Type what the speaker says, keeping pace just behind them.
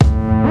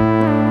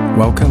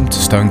Welcome to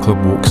Stone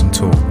Club Walks and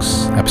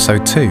Talks,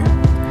 episode 2.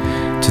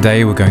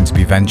 Today we're going to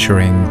be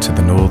venturing to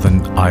the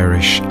northern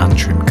Irish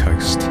Antrim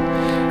Coast,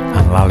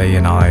 and Lally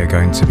and I are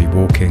going to be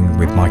walking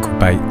with Michael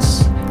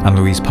Bates and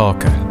Louise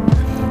Parker.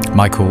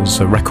 Michael's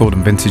a record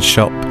and vintage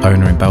shop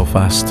owner in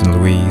Belfast, and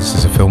Louise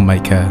is a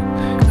filmmaker,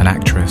 an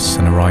actress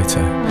and a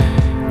writer.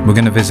 We're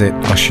going to visit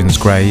Ossians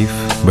Grave.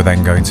 We're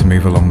then going to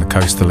move along the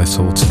coast a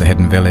little to the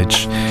hidden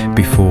village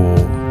before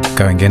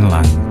going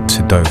inland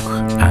to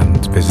Doagh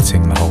and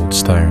visiting the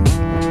Holestone.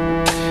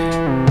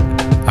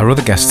 Our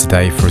other guest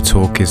today for a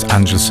talk is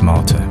Angela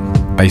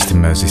Samata, based in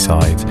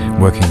Merseyside,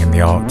 working in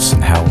the arts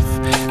and health,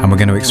 and we're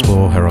going to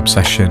explore her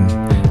obsession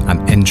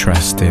and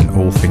interest in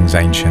all things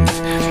ancient,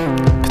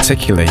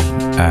 particularly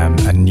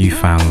a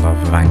newfound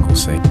love of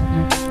Anglesey.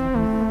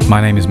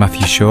 My name is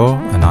Matthew Shaw,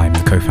 and I'm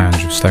the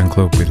co-founder of Stone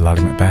Club with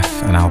Lally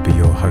Macbeth, and I'll be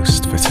your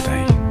host for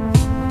today.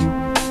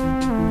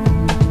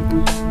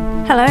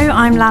 Hello,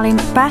 I'm Lally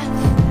Macbeth.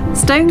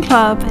 Stone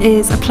Club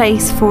is a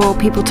place for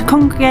people to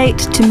congregate,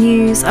 to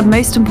muse, and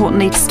most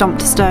importantly to stomp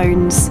to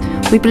stones.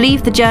 We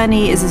believe the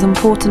journey is as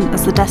important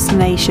as the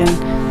destination,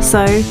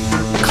 so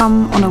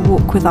come on a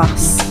walk with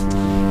us.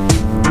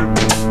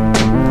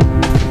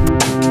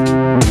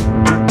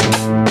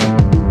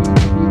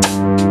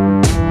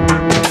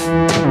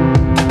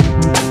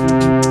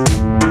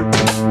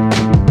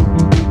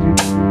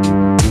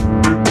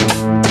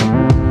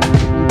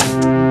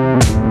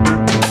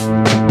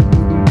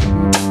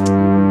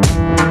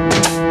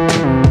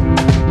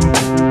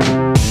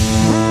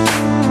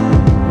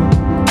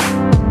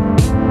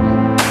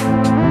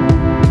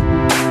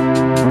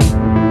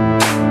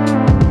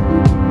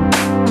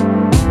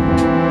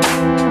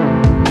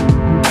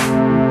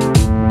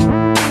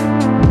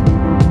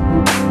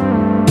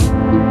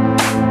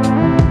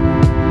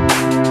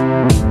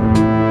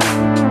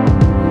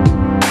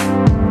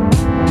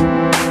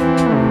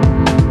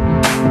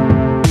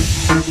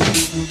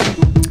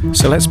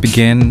 So let's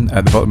begin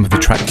at the bottom of the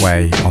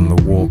trackway on the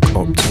walk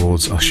up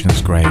towards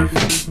Ossians Grave.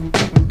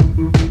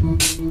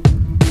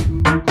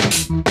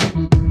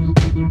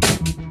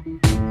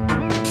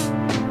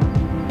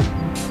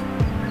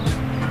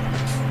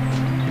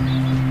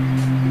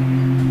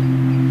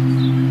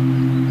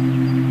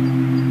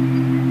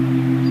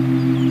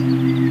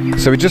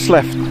 So we just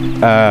left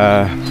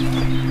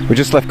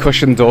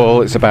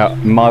Cushendall. It's about a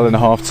mile and a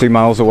half, 2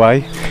 miles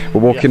away.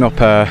 We're walking up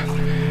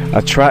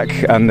a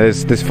track, and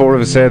there's four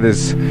of us here.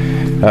 There's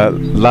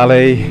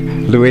Lally,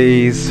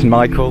 Louise, and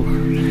Michael,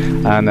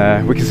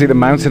 and we can see the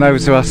mountain over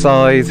to our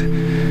side.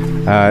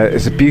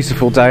 It's a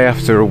beautiful day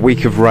after a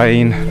week of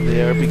rain. The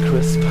air be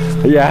crisp.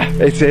 Yeah,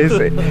 it is.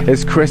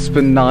 It's crisp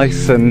and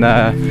nice, and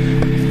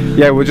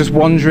yeah, we're just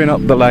wandering up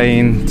the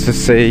lane to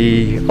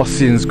see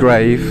Ossians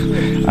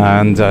Grave,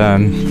 and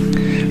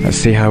let's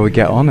see how we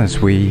get on as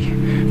we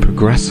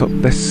progress up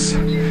this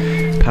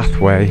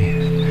pathway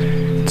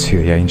to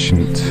the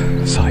ancient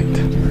site.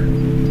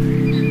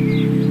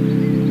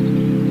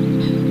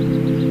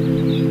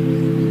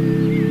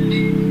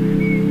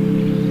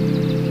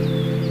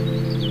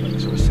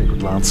 Sort of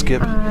sacred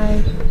landscape.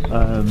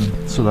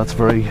 So that's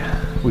very.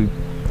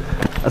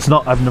 It's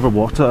not. I've never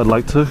walked it. I'd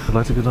like to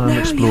go down and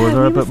explore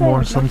there a bit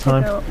more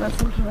sometime.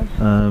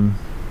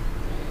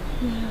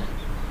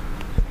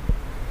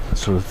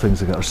 Sort of things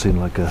that are seen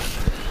like a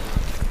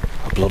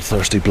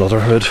bloodthirsty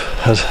blooderhood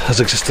has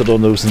existed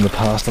on those in the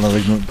past and our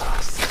ignorant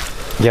past.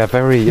 Yeah,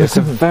 it's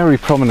a very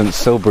prominent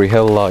Silbury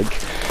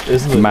Hill-like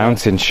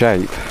mountain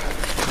shape.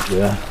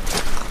 Yeah.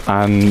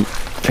 And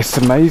it's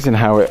amazing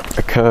how it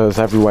occurs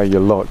everywhere you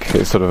look.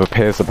 It sort of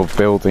appears above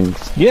buildings.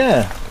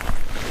 Yeah.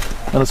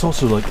 And it's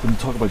also like, when you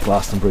talk about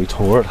Glastonbury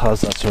Tor, it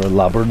has that sort of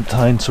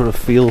labyrinthine sort of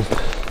feel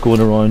going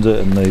around it,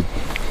 and I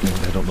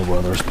don't know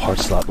whether there's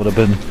parts that would have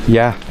been,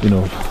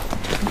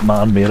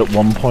 man-made at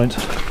one point.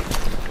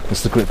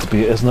 It's the great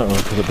debate, isn't it? Or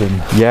could it have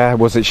been... Yeah,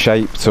 was it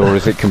shaped, or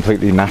is it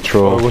completely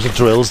natural? Or was it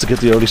drills to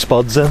get the early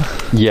spuds in?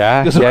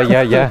 Yeah. Is it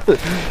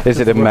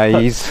a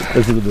maze?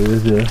 Is it a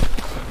maze, yeah.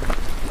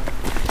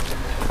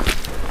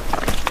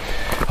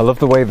 I love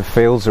the way the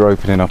fields are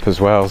opening up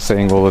as well,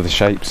 seeing all of the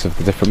shapes of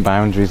the different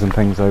boundaries and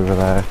things over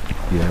there.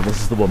 Yeah,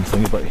 this is the one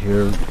thing about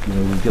here,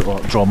 you get a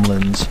lot of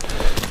drumlins,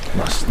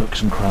 nice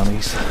nooks and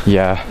crannies.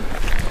 Yeah.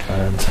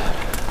 And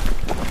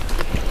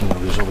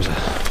there's always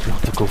you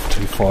have to go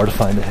too far to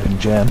find a hidden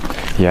gem.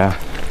 Yeah.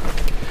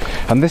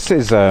 And this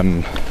is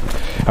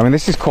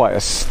this is quite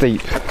a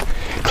steep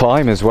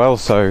climb as well,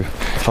 so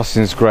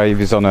Ossians Grave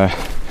is on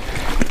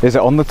is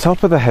it on the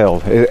top of the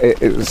hill?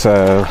 It's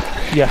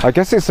yeah. I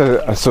guess it's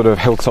a sort of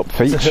hilltop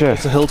feature.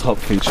 It's a hilltop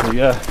feature,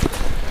 yeah.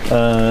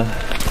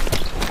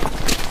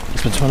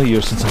 It's been 20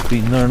 years since I've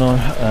been there now,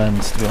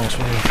 and to be honest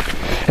with you,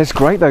 it's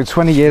great though,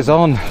 20 years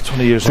on.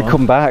 20 years to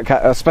come back,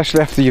 especially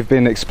after you've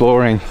been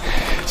exploring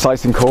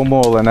sites in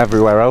Cornwall and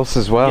everywhere else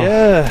as well.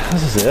 Yeah,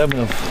 this is it. I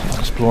mean, I've been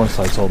exploring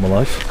sites all my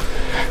life.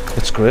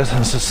 It's great, and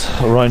it's just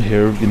around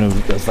here,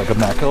 there's like a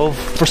mecca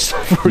for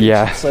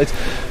sites.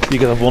 You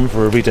can have one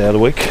for every day of the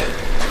week,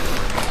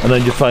 and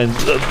then you find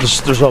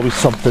there's always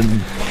something,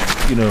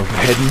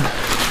 hidden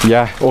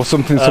Yeah, or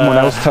something someone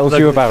else tells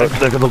you about.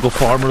 Like a local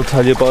farmer will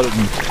tell you about it.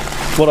 And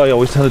what I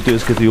always tend to do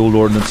is get the old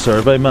Ordnance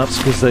Survey maps,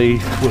 because they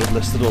would have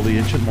listed all the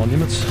ancient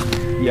monuments.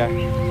 Yeah.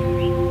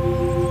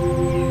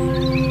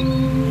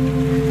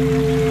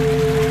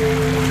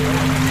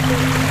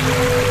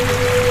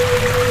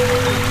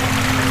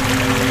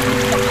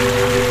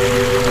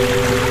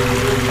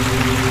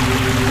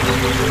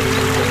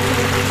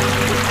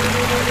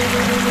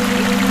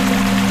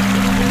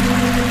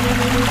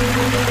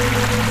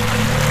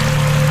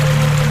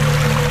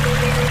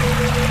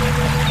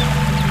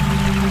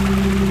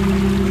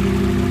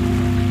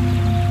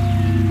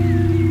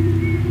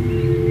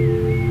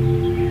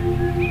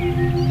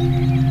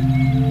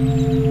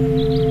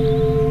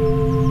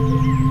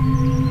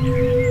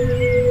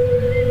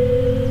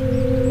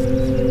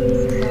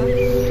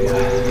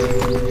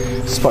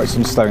 Spotted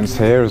some stones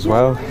here as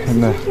well.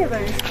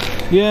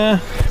 Yeah.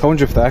 I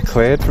wonder if they're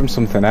cleared from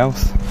something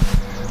else.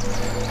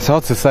 It's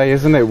hard to say,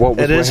 isn't it? What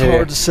was It is here?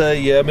 hard to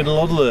say, yeah. I mean, a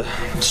lot of the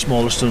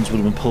smaller stones would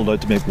have been pulled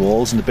out to make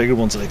walls, and the bigger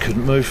ones that they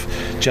couldn't move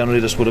generally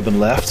just would have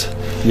been left.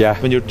 Yeah.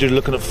 When you're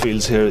looking at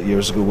fields here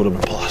years ago, would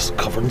have been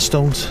covered in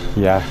stones.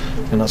 Yeah.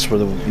 And that's where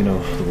the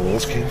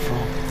walls came from.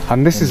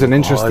 And this is an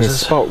interesting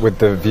houses. spot with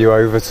the view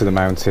over to the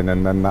mountain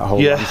and then that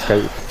whole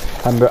landscape.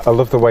 And I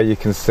love the way you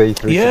can see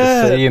through to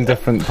the sea in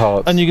different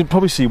parts. And you can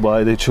probably see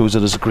why they chose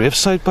it as a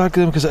gravesite back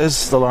then, because it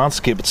is the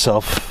landscape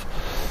itself,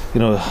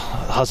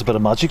 has a bit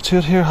of magic to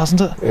it here,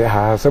 hasn't it? It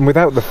has. And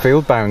without the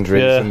field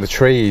boundaries and the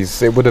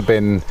trees, it would have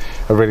been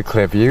a really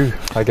clear view,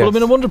 I guess. Well, I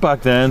mean, I wonder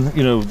back then,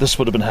 this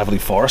would have been heavily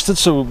forested,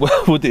 so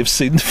would they have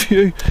seen the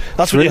view?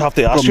 That's what you have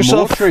to ask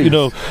yourself. There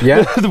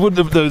would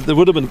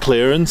have been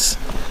clearance.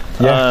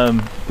 Yeah.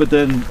 But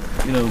then,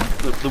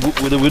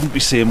 they wouldn't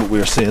be seeing what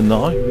we're seeing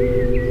now.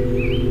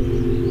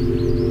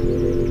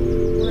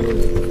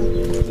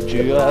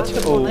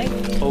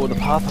 The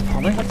path of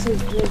honey. That's the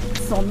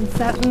sun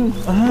setting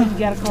when you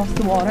get across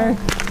the water.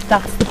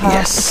 That's the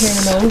path to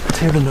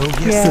Tiernanog,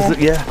 yes.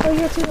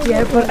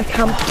 Yeah, but I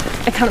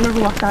can't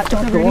remember what that is.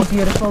 Really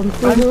beautiful.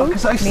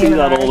 Because I see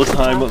that all the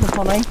time at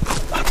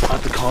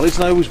the college,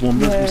 and I always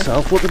wondered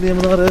myself what the name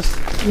of that is.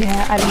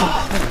 Yeah, I don't know.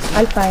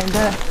 I'll find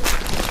it.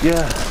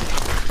 Yeah.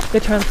 The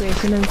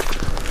translation is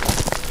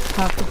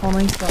Path of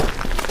Honey. So.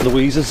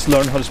 Louise has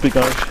learned how to speak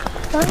Irish.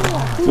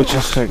 Which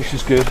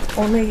is good.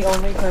 Only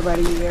for about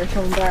a year,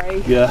 so I'm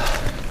very... Yeah.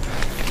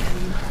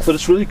 But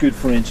it's really good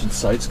for ancient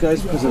sites,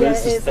 guys, because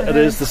it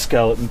is the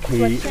skeleton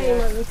key into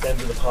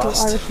the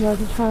past.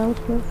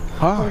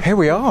 Oh, here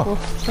we are.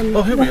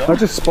 Oh, here we are. I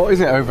just spotted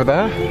it over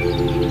there.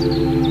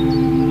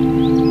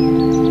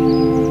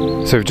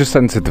 So we've just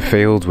entered the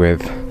field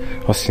with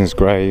Ossians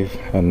Grave,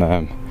 and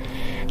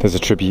there's a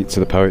tribute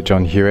to the poet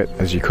John Hewitt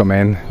as you come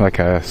in, like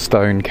a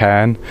stone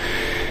cairn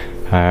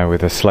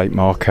with a slate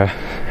marker.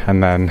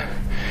 And then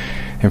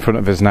in front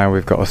of us now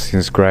we've got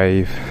Ossians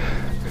Grave,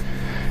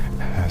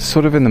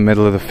 sort of in the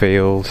middle of the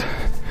field,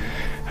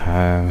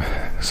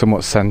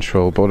 somewhat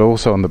central, but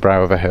also on the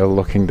brow of a hill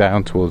looking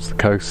down towards the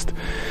coast,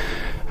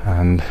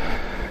 and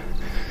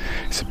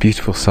it's a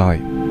beautiful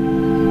sight.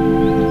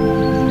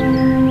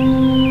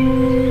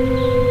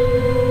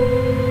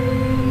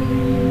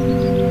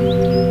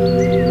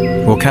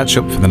 We'll catch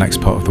up for the next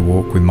part of the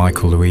walk with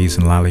Michael, Louise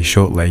and Lally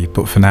shortly,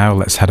 but for now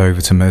let's head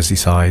over to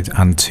Merseyside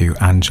and to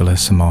Angela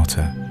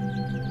Samata.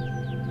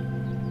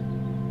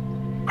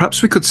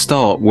 Perhaps we could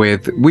start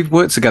with, we've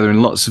worked together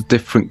in lots of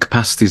different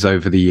capacities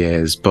over the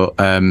years, but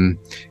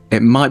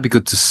it might be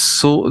good to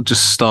sort of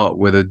just start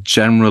with a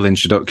general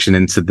introduction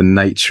into the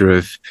nature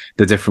of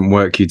the different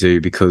work you do,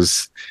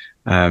 because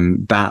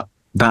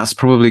that's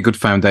probably a good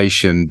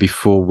foundation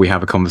before we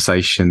have a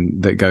conversation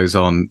that goes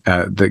on,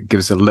 that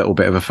gives a little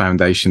bit of a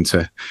foundation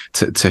to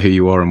who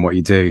you are and what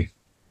you do.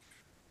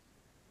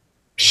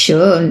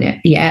 Sure,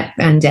 yeah,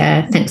 and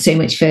thanks so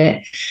much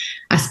for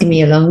asking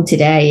me along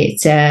today.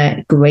 It's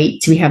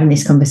great to be having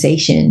this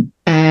conversation.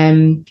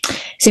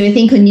 So I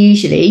think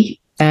unusually,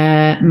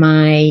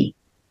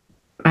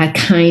 I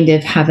kind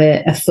of have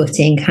a foot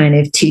in kind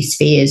of two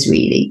spheres,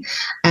 really.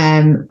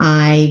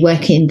 I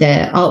work in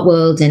the art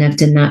world, and I've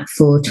done that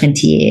for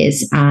 20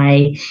 years.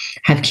 I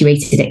have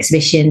curated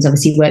exhibitions,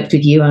 obviously worked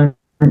with you on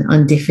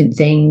different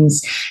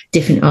things,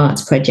 different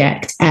arts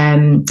projects.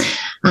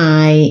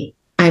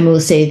 I'm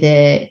also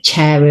the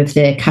chair of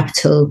the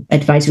Capital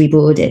Advisory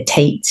Board at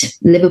Tate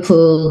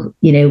Liverpool,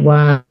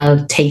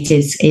 while Tate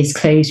is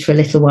closed for a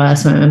little while,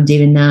 so I'm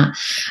doing that.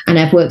 And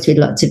I've worked with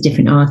lots of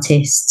different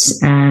artists,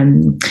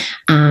 and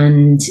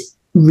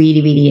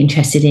really, really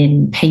interested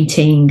in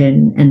painting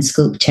and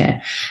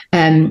sculpture.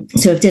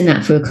 So I've done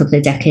that for a couple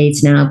of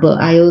decades now,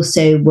 but I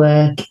also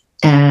work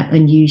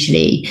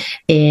unusually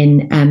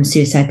in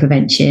suicide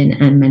prevention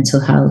and mental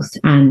health,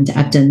 and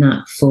I've done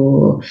that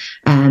for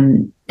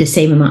the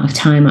same amount of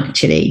time,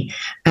 actually.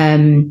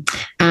 And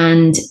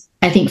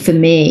I think for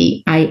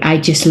me, I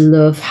just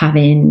love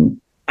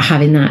having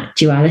having that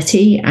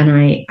duality, and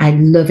I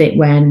love it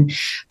when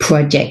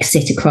projects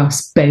sit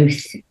across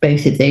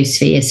both of those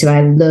spheres. So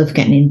I love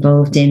getting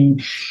involved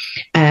in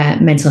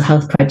mental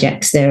health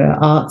projects that are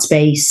arts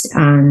based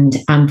and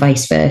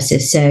vice versa.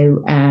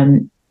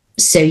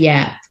 So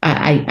yeah,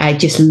 I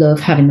just love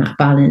having that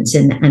balance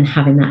and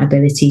having that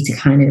ability to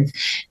kind of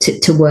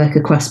to work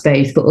across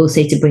both, but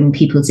also to bring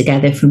people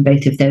together from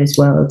both of those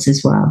worlds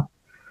as well.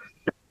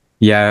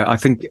 Yeah, I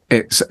think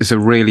it's a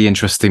really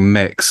interesting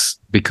mix,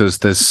 because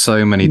there's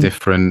so many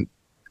different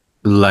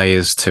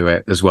layers to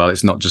it as well.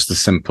 It's not just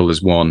as simple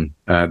as one.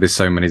 There's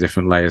so many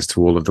different layers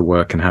to all of the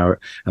work and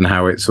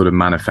how it sort of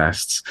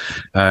manifests.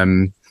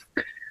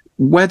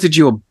 Where did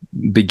your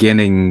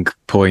beginning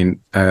point,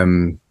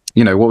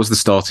 what was the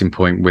starting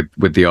point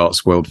with the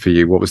arts world for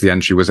you? What was the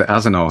entry? Was it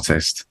as an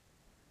artist?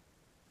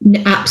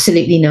 No,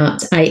 absolutely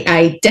not.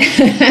 I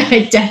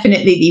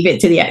definitely leave it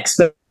to the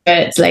experts.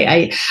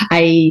 Like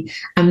I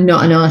am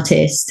not an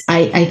artist.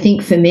 I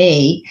think for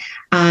me,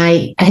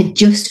 I had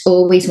just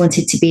always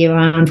wanted to be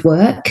around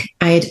work.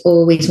 I had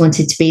always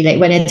wanted to be, like,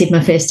 when I did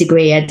my first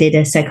degree, I did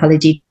a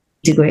psychology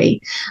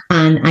degree,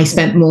 and I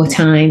spent more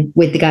time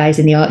with the guys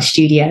in the art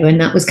studio, and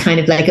that was kind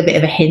of like a bit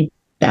of a hint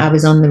that I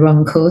was on the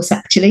wrong course.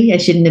 Actually, I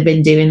shouldn't have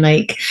been doing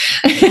like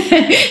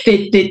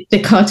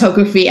the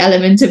cartography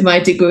element of my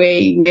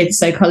degree with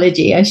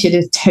psychology. I should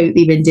have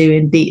totally been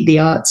doing the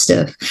art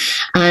stuff.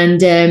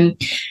 And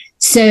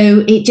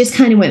so it just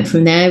kind of went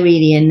from there,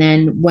 really. And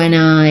then when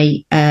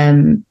I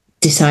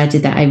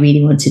decided that I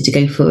really wanted to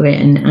go for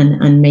it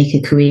and make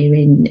a career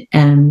in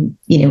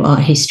art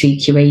history,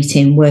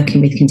 curating, working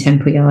with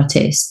contemporary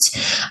artists,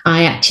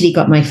 I actually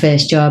got my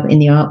first job in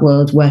the art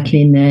world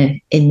working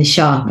in the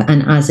shop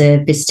and as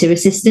a visitor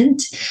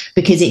assistant,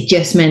 because it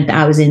just meant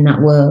that I was in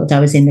that world. I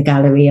was in the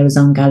gallery, I was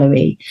on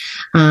gallery,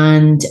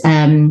 and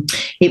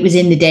it was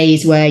in the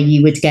days where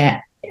you would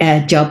get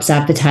jobs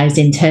advertised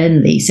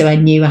internally, so I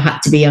knew I had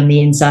to be on the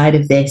inside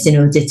of this in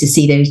order to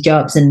see those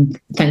jobs, and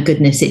thank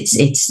goodness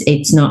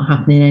it's not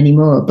happening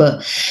anymore.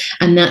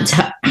 And that's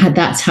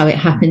how it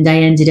happened. I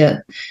ended up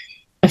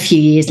a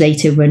few years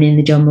later running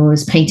the John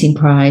Moores Painting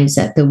Prize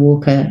at the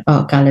Walker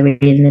Art Gallery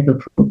in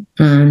Liverpool,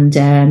 and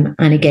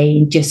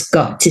again just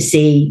got to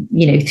see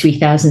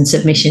 3,000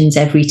 submissions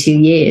every 2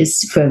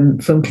 years from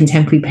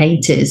contemporary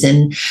painters,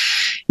 and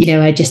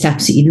I just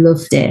absolutely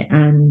loved it,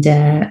 and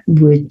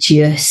would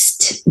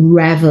just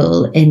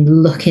revel in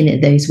looking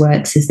at those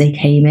works as they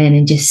came in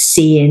and just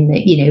seeing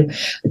that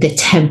the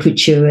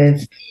temperature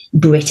of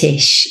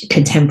British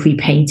contemporary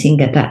painting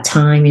at that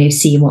time,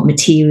 seeing what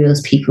materials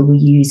people were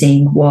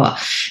using, what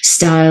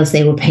styles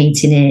they were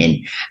painting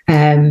in.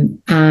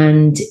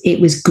 And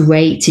it was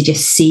great to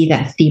just see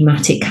that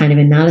thematic kind of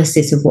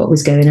analysis of what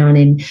was going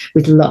on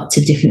with lots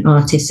of different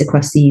artists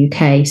across the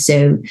UK.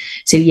 So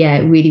yeah,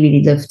 really,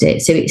 really loved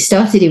it. So it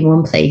started in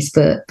one place,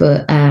 but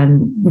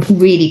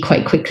really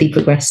quite quickly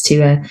progressed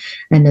to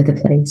another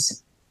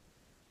place.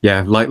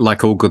 Yeah,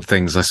 like all good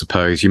things, I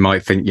suppose. You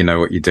might think you know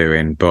what you're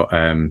doing, but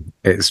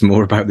it's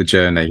more about the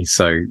journey.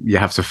 So you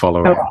have to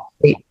follow it.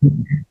 Absolutely.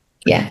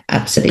 Yeah,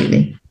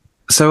 absolutely.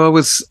 So I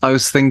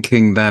was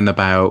thinking then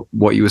about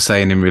what you were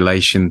saying in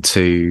relation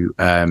to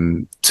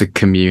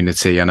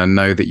community, and I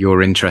know that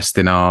your interest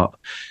in art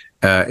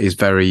is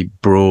very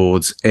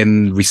broad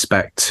in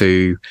respect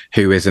to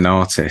who is an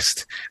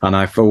artist, and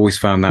I've always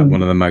found that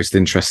one of the most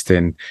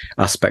interesting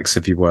aspects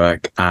of your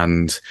work.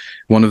 And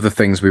one of the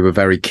things we were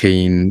very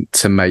keen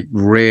to make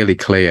really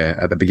clear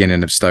at the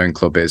beginning of Stone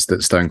Club is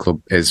that Stone Club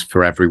is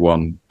for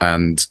everyone,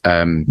 and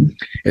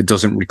it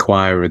doesn't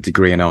require a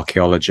degree in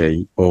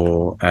archaeology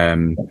or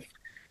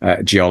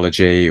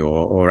geology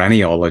or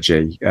any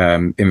ology.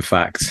 In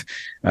fact,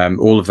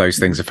 all of those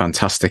things are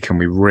fantastic, and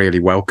we really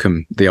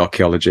welcome the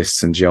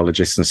archaeologists and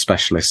geologists and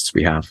specialists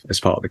we have as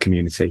part of the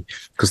community,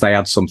 because they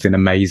add something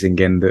amazing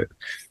in that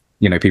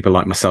people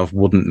like myself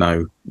wouldn't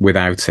know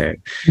without it.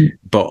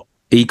 But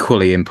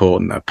equally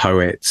important are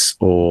poets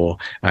or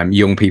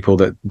young people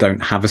that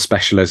don't have a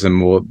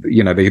specialism, or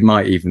they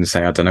might even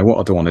say, I don't know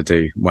what I want to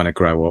do when I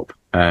grow up.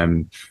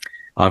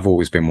 I've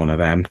always been one of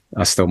them.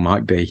 I still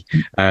might be.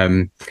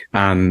 And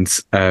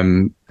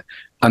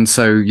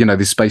so,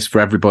 there's space for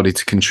everybody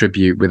to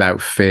contribute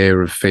without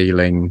fear of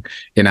feeling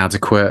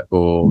inadequate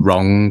or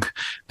wrong.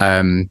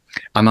 And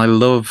I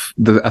love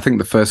I think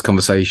the first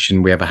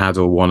conversation we ever had,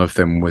 or one of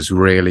them, was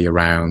really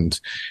around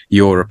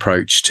your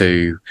approach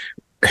to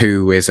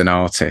who is an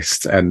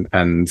artist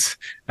and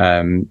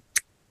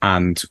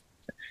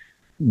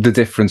the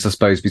difference, I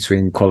suppose,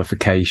 between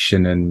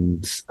qualification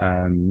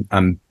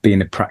and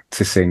being a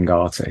practicing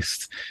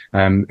artist.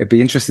 It'd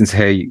be interesting to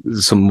hear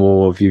some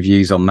more of your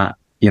views on that,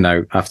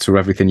 after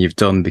everything you've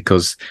done,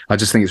 because I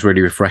just think it's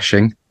really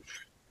refreshing.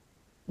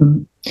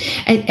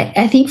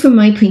 I think from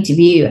my point of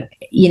view,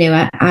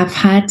 I've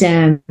had,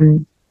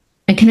 and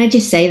can I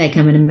just say, like,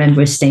 I'm a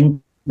member of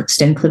Stone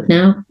Club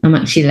now. I'm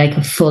actually like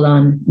a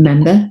full-on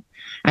member.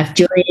 I've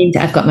joined,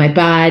 I've got my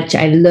badge,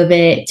 I love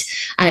it.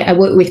 I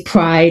work with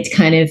pride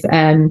kind of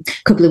a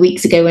couple of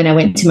weeks ago when I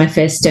went to my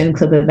first Stone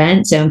Club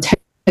event. So I'm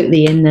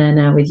totally in there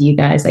now with you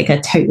guys. Like, I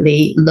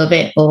totally love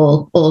it,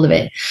 all of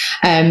it.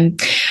 And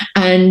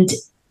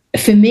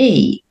for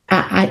me,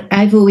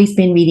 I've always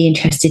been really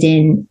interested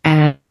in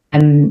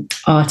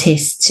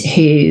artists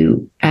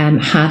who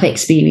have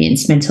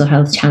experienced mental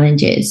health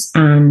challenges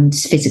and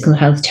physical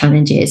health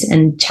challenges,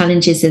 and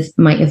challenges that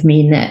might have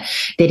mean that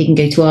they didn't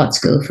go to art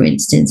school, for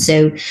instance.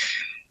 So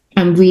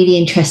I'm really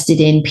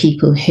interested in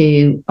people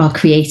who are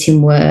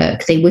creating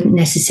work. They wouldn't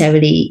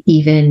necessarily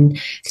even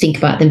think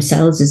about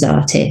themselves as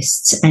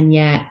artists, and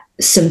yet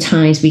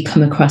sometimes we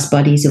come across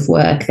bodies of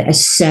work that are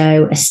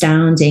so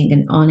astounding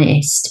and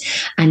honest,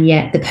 and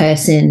yet the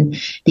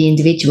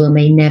individual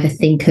may never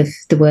think of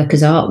the work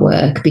as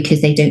artwork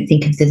because they don't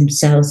think of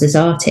themselves as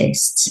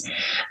artists.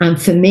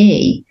 And for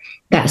me,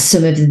 that's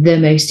some of the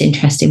most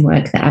interesting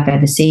work that I've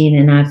ever seen.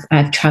 And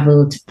I've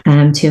travelled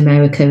to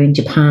America and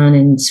Japan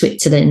and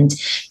Switzerland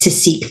to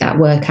seek that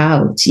work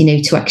out,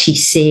 to actually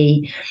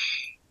see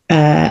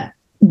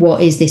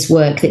what is this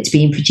work that's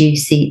being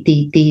produced,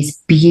 these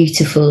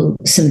beautiful,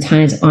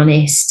 sometimes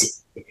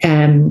honest,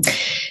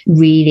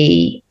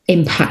 really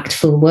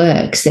impactful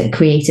works that are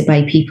created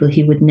by people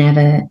who would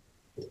never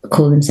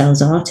call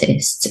themselves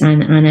artists.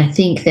 And I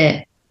think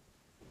that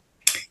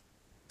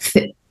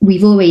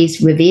we've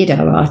always revered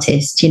our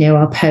artists,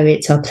 our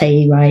poets, our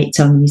playwrights,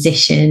 our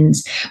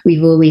musicians.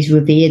 We've always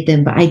revered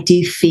them. But I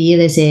do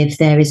feel as if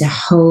there is a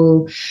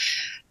whole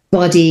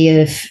body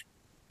of,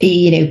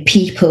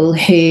 people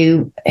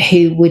who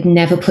would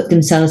never put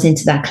themselves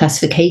into that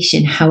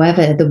classification.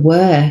 However, the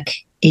work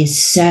is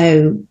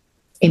so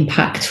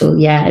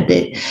impactful,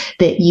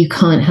 that you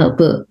can't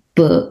help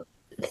but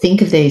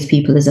think of those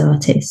people as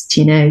artists,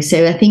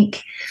 So I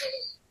think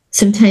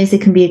sometimes there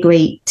can be a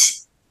great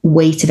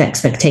weight of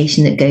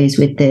expectation that goes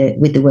with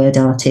the word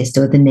artist,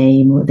 or the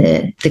name, or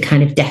the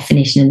kind of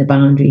definition and the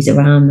boundaries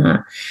around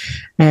that.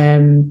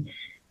 And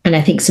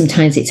I think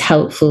sometimes it's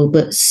helpful,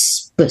 but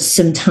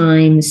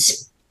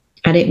sometimes,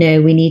 I don't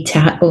know, we need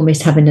to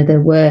almost have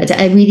another word.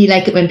 I really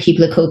like it when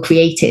people are called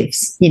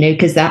creatives,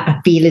 because that,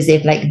 I feel as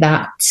if like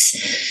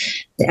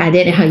that's, I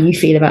don't know how you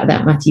feel about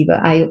that, Matthew,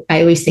 but I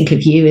always think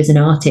of you as an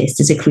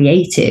artist, as a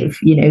creative,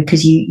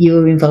 because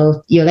you're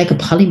involved, you're like a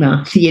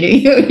polymath,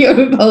 you're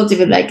involved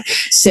with like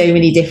so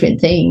many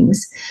different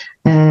things.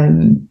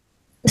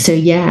 So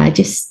yeah, I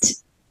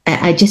just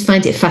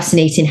find it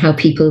fascinating how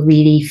people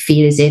really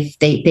feel as if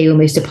they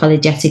almost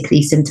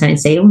apologetically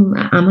sometimes say, "Oh,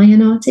 am I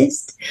an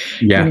artist?"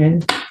 Yeah.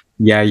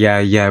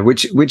 Yeah.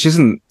 Which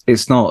isn't,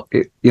 it's not,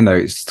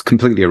 it's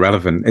completely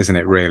irrelevant, isn't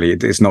it? Really,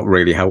 it's not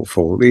really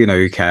helpful.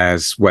 Who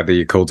cares whether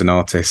you're called an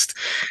artist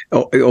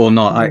or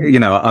not?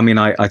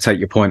 I take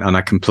your point, and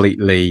I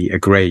completely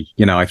agree.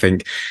 I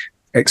think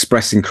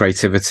expressing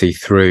creativity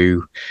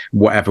through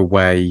whatever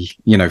way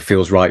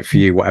feels right for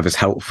you, whatever's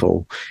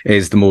helpful,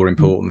 is the more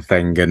important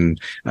thing. And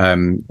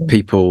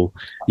people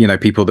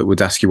that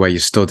would ask you where you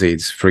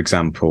studied, for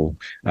example,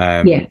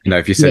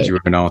 if you said you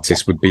were an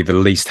artist, would be the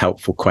least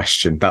helpful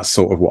question. That's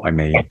sort of what I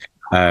mean.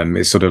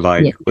 It's sort of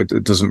like,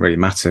 it doesn't really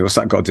matter. What's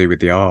that got to do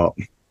with the art?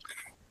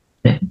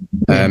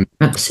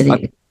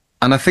 Absolutely.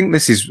 And I think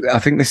this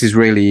is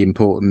really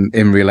important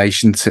in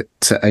relation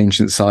to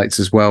ancient sites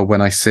as well. When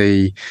I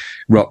see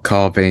rock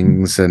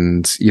carvings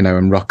and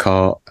rock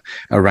art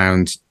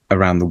around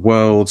the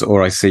world,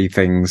 or I see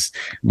things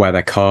where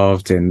they're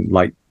carved in,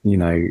 like,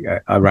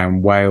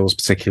 around Wales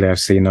particularly, I've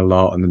seen a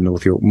lot, on the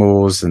North York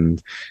Moors,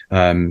 and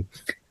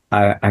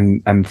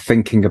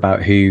thinking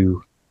about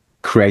who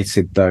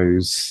created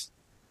those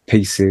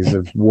pieces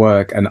of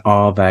work, and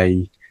are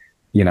they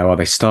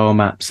style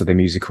maps? Are they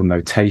musical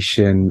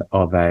notation?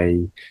 Are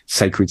they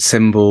sacred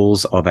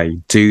symbols? Are they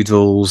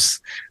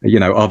doodles?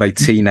 Are they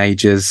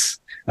teenagers,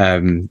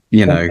 making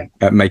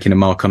a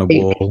mark on a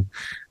wall?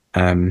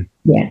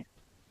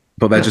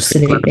 But they're just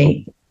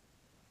absolutely.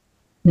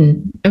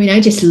 I mean, I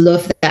just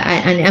love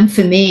that. And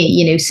for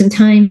me,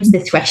 sometimes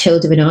the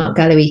threshold of an art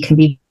gallery can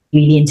be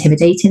really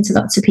intimidating to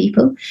lots of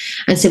people.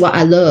 And so what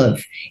I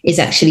love is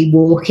actually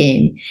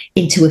walking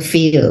into a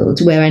field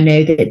where I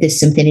know that there's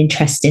something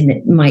interesting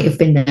that might have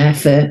been there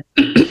for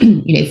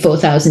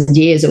 4,000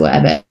 years or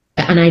whatever.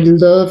 And I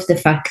love the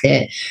fact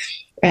that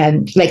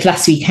like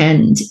last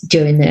weekend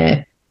during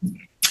the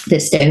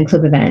Stone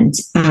Club event,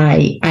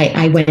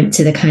 I went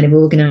to the kind of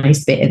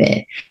organised bit of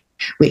it,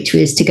 which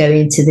was to go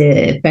into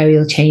the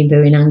burial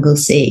chamber in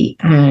Anglesey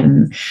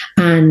and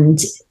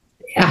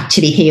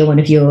actually hear one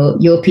of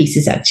your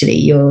pieces, actually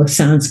your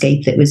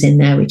soundscape that was in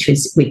there, which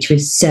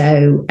was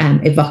so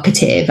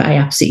evocative. I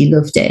absolutely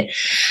loved it.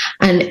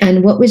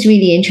 And what was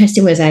really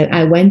interesting was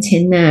I went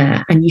in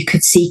there and you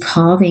could see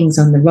carvings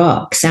on the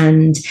rocks,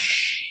 and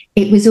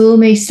it was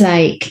almost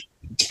like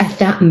at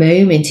that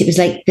moment it was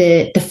like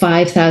the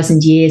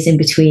 5,000 years in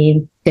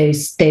between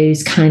those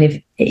kind of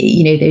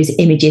those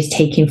images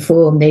taking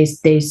form,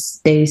 those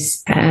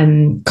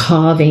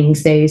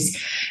carvings, those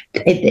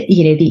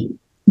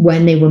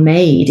when they were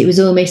made. It was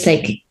almost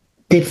like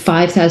the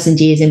 5,000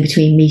 years in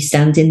between me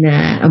standing there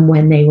and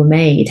when they were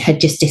made had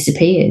just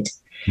disappeared.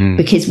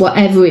 because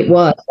whatever it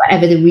was,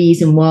 whatever the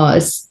reason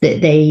was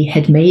that they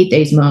had made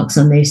those marks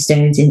on those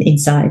stones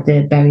inside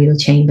the burial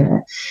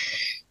chamber,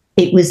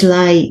 it was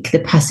like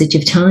the passage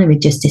of time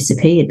had just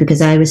disappeared,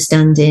 because I was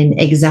standing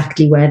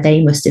exactly where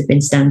they must have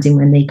been standing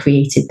when they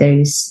created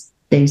those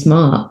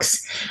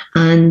marks.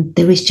 And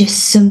there was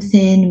just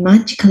something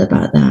magical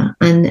about that.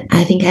 And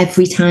I think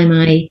every time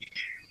I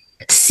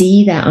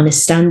see that on a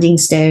standing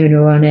stone,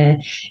 or on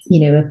a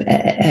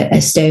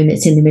stone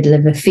that's in the middle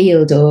of a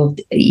field, or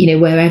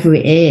wherever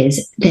it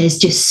is, there's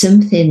just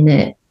something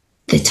that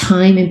the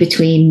time in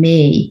between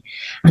me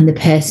and the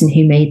person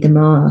who made the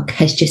mark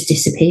has just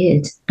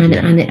disappeared. And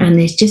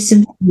there's just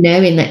something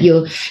knowing that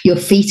your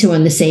feet are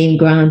on the same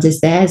ground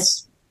as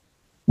theirs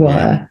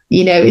were.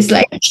 It's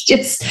like,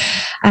 just,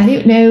 I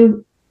don't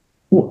know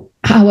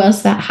how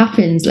else that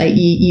happens. Like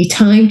you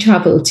time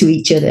travel to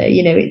each other.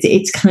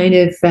 It's kind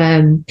of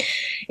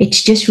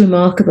it's just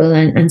remarkable,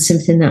 and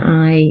something that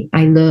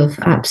I love,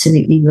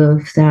 absolutely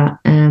love, that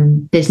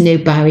there's no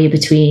barrier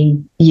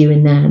between you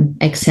and them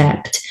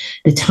except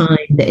the time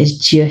that has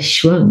just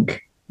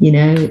shrunk.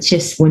 It's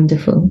just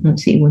wonderful,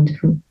 absolutely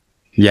wonderful.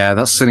 Yeah,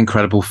 that's an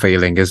incredible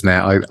feeling, isn't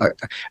it?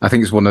 I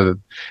think it's one of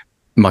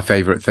my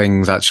favorite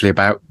things actually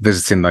about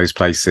visiting those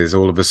places.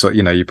 All of a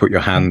sudden, you put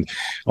your hand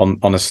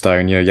on a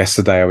stone.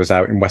 Yesterday I was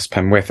out in West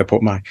Penwith. I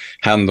put my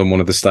hand on one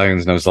of the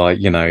stones, and I was like,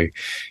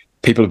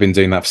 people have been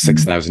doing that for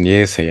 6,000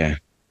 years here.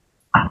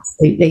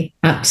 Absolutely,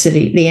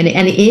 and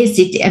it is.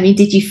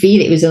 Did you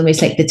feel it was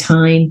almost like the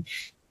time,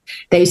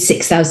 those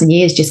 6,000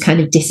 years just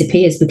kind of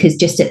disappears, because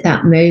just at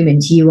that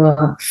moment you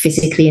are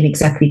physically in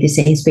exactly the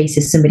same space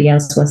as somebody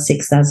else was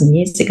 6,000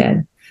 years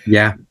ago.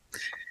 Yeah.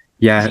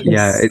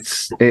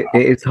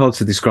 It's hard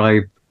to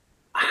describe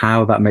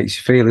how that makes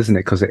you feel, isn't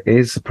it? Because it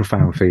is a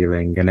profound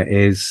feeling, and it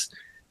is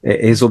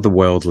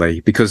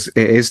otherworldly, because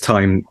it is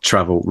time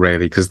travel,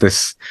 really. Because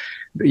this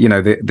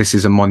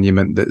is a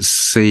monument that's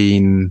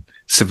seen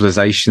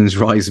civilizations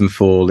rise and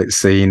fall. It's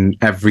seen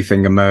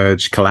everything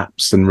emerge,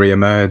 collapse, and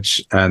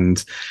re-emerge.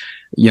 And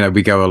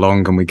we go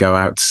along and we go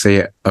out to see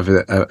it of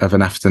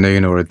an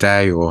afternoon or a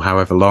day or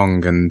however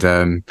long, and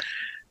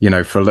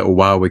for a little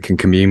while we can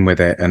commune with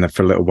it, and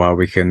for a little while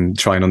we can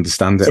try and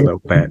understand it a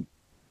little bit.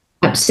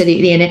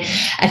 Absolutely. And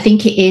I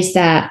think it is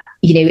that,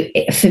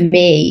 for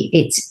me,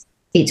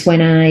 it's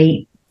when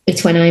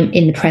I'm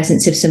in the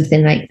presence of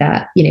something like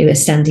that, a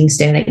standing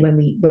stone, like when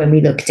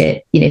we looked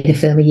at, the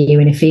film A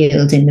Year in a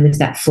Field, and there was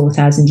that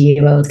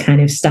 4,000-year-old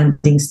kind of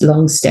standing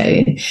long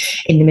stone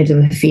in the middle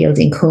of a field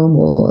in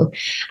Cornwall,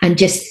 and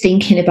just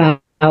thinking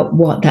about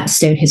what that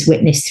stone has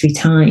witnessed through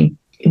time,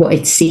 what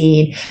it's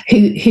seen, who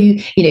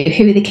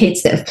are the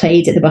kids that have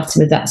played at the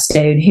bottom of that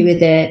stone, who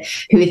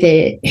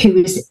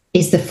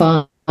is the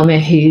farmer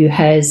who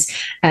has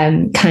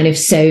kind of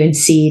sown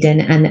seed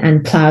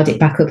and ploughed it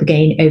back up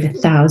again over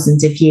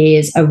thousands of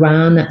years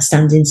around that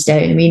standing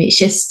stone. It's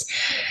just,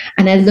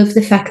 and I love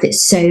the fact that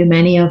so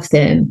many of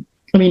them,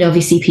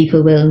 obviously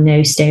people will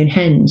know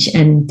Stonehenge,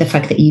 and the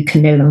fact that you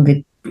can no longer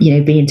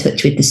be in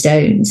touch with the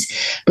stones,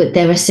 but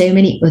there are so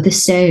many other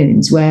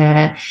stones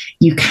where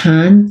you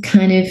can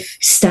kind of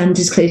stand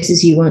as close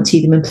as you want to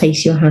them and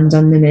place your hand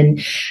on them,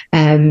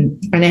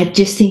 and I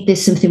just think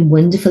there's something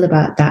wonderful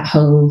about that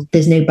whole,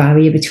 there's no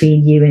barrier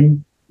between you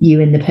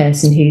and the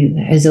person who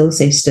has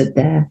also stood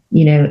there.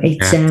 I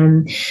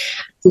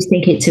just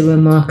think it's a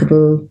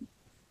remarkable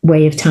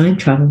way of time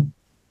travel.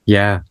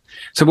 Yeah.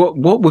 So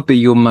what would be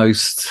your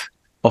most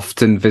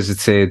often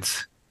visited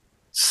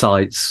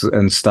sites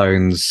and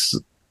stones,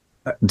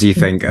 do you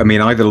think?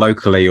 Either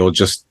locally or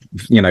just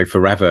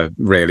forever,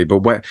 really, but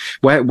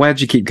where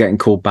do you keep getting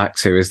called back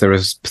to? Is there a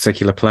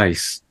particular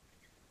place?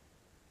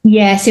 So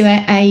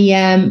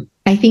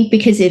I think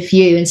because of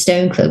you and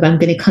Stone Club, I'm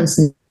going to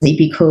constantly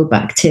be called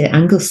back to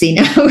Anglesey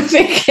now,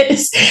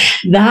 because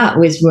that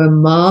was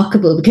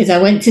remarkable, because I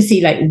went to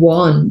see like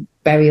one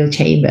burial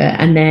chamber,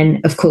 and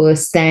then of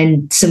course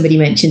then somebody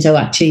mentions, oh,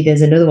 actually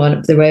there's another one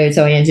up the road,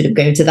 so I ended up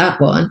going to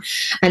that one,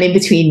 and in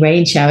between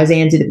rain showers I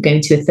ended up going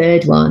to a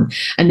third one,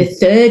 and the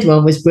third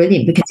one was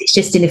brilliant because it's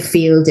just in a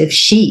field of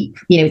sheep.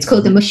 It's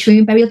called the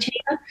Mushroom Burial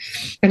Chamber,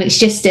 and it's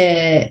just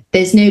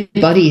there's no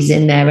bodies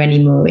in there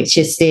anymore. It's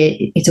just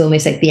it's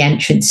almost like the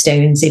entrance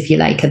stones, if you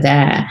like, are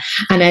there,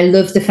 and I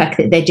love the fact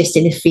that they're just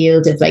in a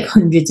field of like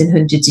hundreds and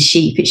hundreds of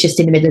sheep. It's just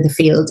in the middle of the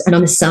field, and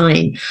on the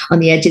sign on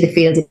the edge of the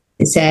field it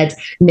said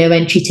no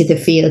entry to the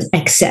field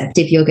except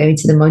if you're going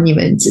to the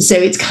monument. So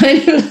it's kind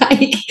of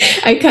like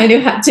I kind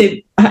of had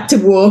to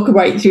walk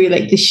right through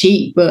like the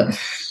sheep, but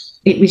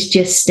it was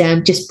just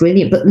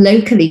brilliant. But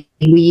locally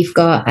we've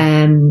got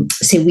Bidston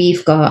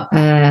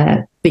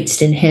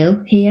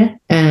Hill here.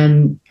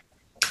 And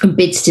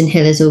Bidston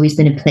Hill has always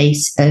been a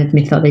place of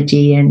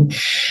mythology, and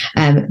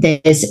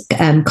there's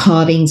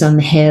carvings on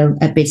the hill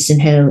at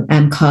Bidston Hill,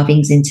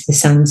 carvings into the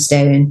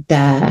sandstone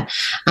there.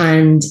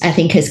 And I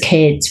think as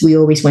kids, we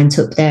always went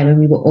up there and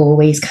we were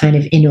always kind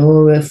of in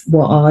awe of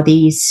what are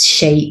these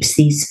shapes,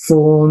 these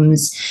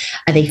forms?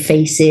 Are they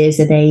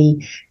faces? Are they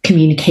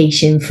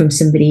communication from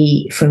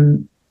somebody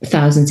from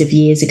thousands of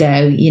years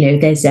ago.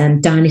 There's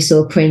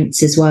dinosaur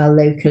prints as well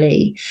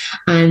locally,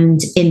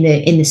 and in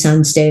the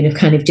sandstone of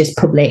kind of just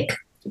public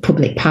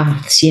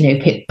paths,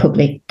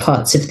 public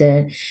parts of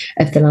the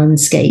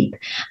landscape.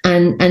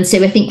 And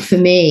so I think for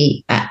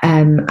me,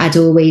 I'd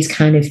always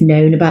kind of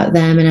known about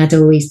them, and I'd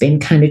always been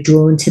kind of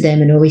drawn to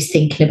them, and always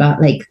thinking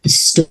about like the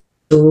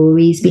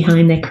stories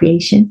behind their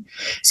creation.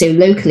 So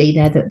locally,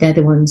 they're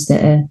the ones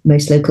that are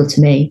most local to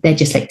me. They're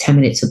just like 10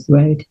 minutes up the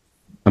road.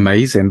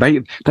 Amazing.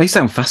 They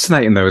sound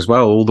fascinating though as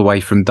well, all the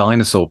way from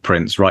dinosaur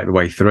prints right the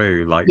way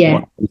through, like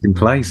what in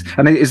place.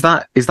 And is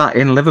that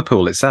in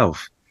Liverpool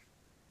itself?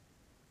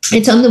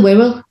 It's on the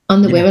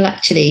Wirral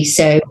actually.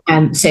 So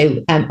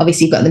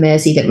obviously you've got the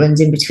Mersey that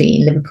runs in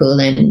between Liverpool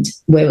and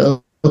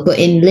Wirral. But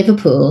in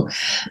Liverpool,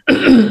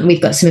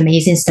 we've got some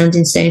amazing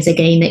standing stones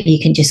again that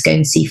you can just go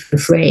and see for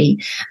free.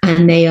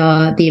 And they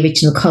are the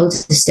original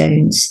Colchester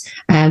stones,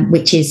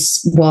 which is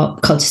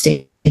what Colchester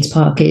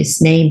Park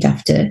is named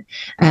after.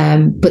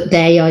 But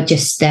they are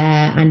just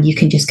there, and you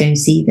can just go and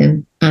see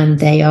them. And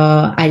they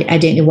are, I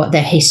don't know what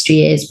their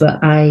history is, but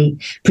I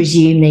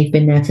presume they've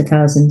been there for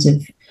thousands of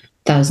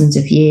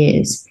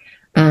years,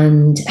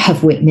 and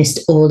have witnessed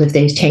all of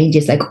those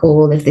changes, like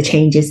all of the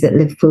changes that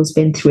Liverpool's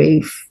been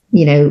through,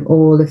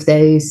 all of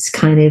those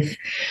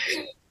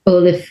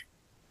all of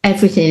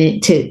everything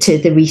to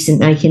the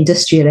recent like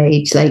industrial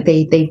age. Like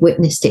they've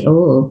witnessed it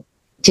all.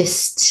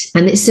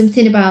 And it's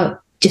something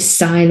about just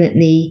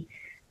silently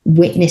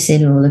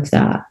witnessing all of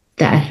that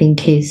I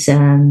think is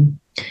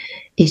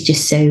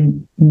just so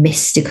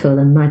mystical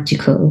and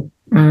magical.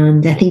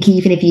 And I think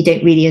even if you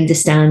don't really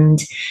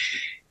understand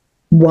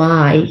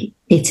why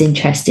it's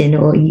interesting,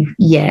 or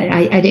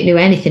I don't know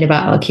anything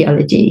about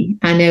archaeology.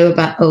 I know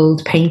about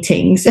old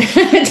paintings.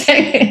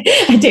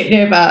 I don't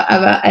know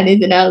about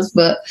anything else,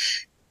 but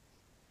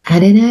I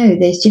don't know.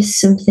 There's just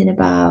something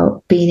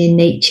about being in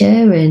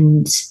nature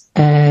and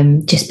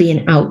just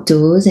being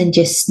outdoors, and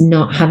just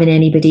not having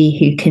anybody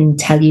who can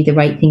tell you the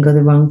right thing or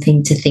the wrong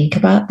thing to think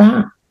about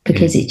that,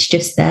 because it's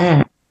just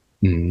there,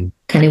 kind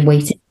of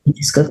waiting to be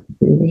discovered,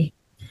 really.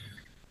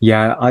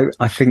 Yeah,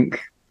 I think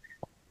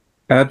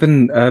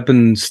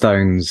urban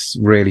stones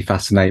really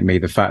fascinate me.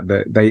 The fact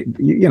that they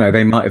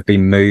might have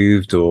been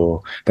moved,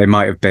 or they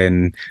might have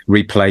been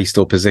replaced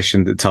or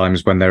positioned at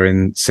times when they're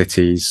in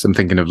cities. I'm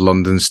thinking of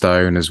London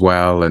stone as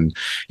well, and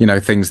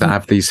things that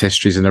have these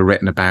histories and are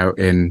written about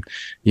in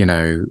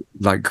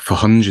like for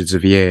hundreds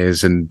of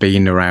years and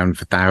been around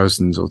for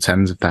thousands or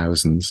tens of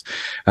thousands.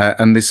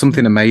 And there's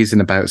something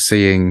amazing about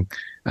seeing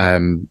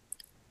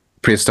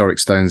prehistoric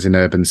stones in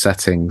urban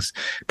settings,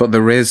 but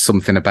there is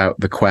something about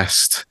the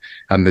quest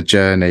and the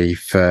journey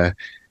for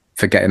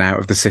getting out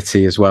of the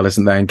city as well,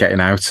 isn't there? And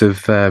getting out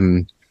of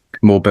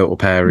more built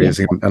up areas.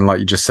 And like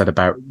you just said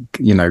about,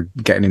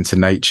 getting into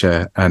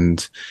nature.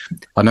 And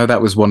I know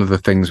that was one of the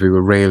things we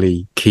were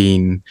really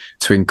keen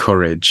to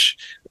encourage.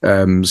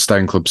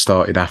 Stone Club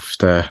started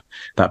after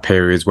that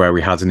period where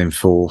we had an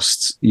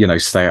enforced,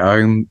 stay at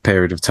home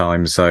period of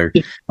time. So,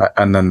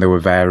 and then there were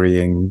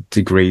varying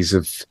degrees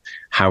of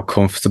how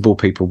comfortable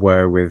people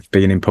were with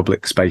being in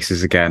public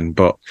spaces again.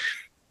 But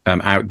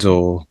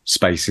outdoor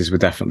spaces were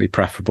definitely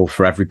preferable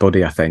for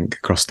everybody, I think,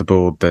 across the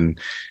board than,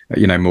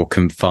 more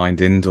confined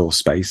indoor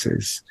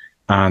spaces.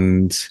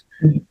 And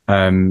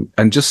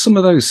just some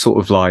of those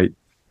sort of like,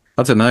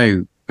 I don't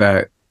know,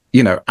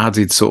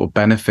 added sort of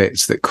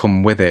benefits that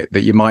come with it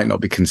that you might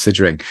not be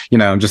considering.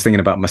 I'm just thinking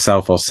about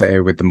myself. I'll sit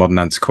here with the Modern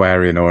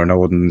Antiquarian or an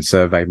Ordnance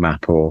Survey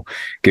map, or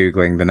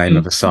Googling the name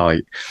of a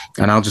site,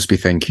 and I'll just be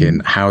thinking,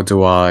 how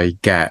do I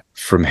get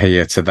from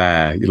here to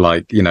there?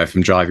 Like, if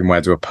I'm driving,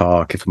 where to a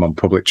park? If I'm on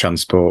public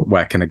transport,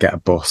 where can I get a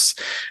bus?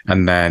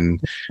 And then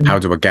how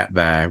do I get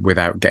there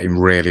without getting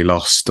really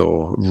lost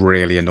or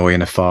really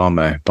annoying a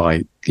farmer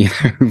by,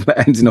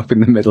 ending up in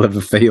the middle of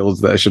a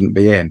field that I shouldn't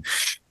be in?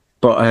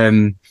 But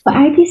I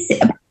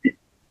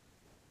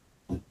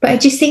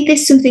just think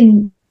there's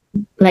something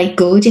like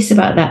gorgeous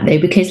about that, though,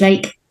 because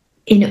like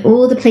in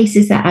all the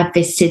places that I've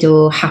visited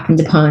or happened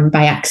upon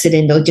by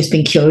accident, or just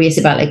been curious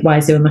about, like, why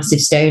is there a massive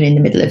stone in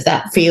the middle of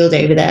that field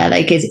over there?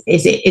 Like, is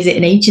it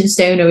an ancient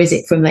stone, or is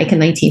it from like a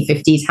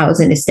 1950s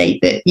housing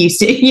estate that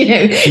used to,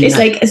 it's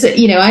like, so,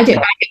 I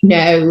don't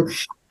know.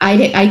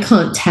 I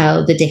can't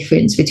tell the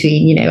difference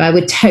between, I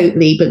would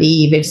totally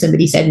believe if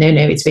somebody said, no,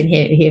 it's been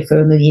here for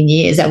a million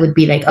years. I would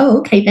be like, oh,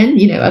 okay, then,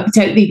 I would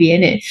totally be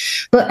in it.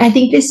 But I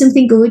think there's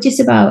something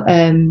gorgeous about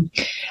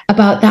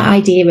that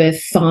idea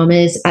of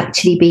farmers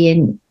actually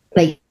being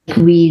like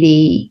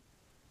really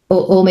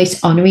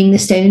almost honouring the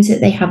stones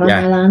that they have on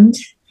their land.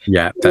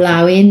 Yeah, definitely.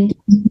 Allowing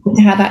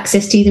to have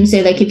access to them.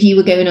 So like if you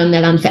were going on their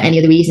land for any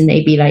other reason,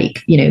 they'd be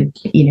like,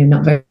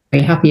 not very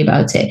happy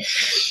about it.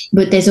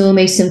 But there's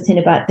almost something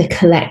about the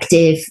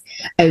collective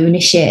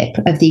ownership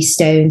of these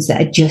stones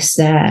that are just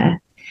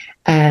there,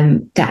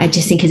 that I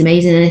just think is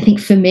amazing. And I think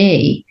for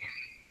me,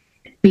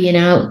 being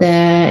out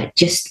there,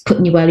 just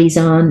putting your wellies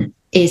on,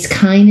 is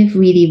kind of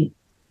really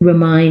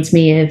reminds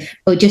me of,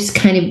 or just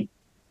kind of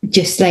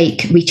just like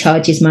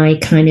recharges my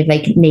kind of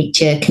like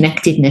nature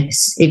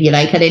connectedness, if you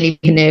like. I don't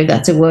even know if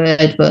that's a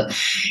word, but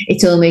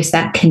it's almost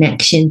that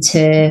connection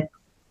to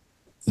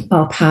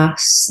our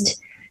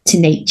past, to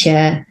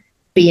nature,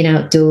 being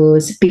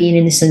outdoors, being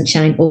in the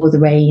sunshine or the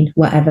rain,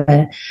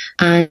 whatever,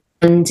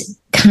 and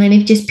kind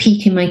of just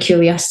piquing my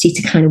curiosity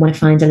to kind of want to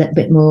find a little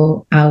bit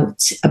more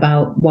out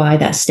about why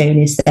that stone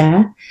is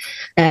there.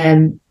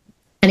 And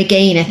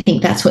again, I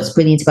think that's what's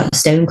brilliant about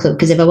Stone Club,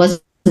 because if I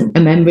wasn't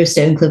a member of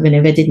Stone Club and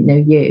if I didn't know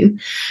you,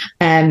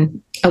 I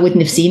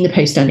wouldn't have seen the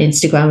post on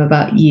Instagram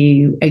about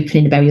you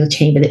opening a burial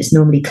chamber that's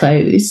normally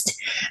closed,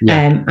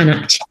 and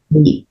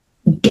actually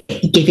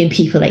giving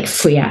people like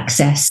free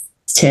access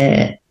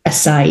to a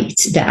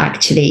site that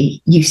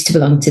actually used to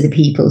belong to the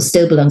people,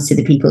 still belongs to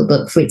the people,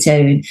 but for its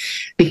own,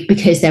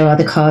 because there are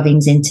the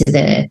carvings into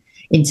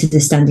the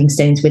standing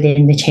stones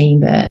within the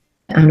chamber,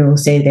 and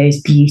also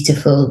those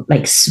beautiful,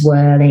 like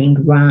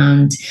swirling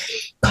round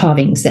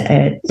carvings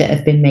that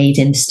have been made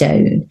in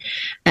stone.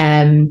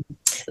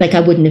 Like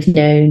I wouldn't have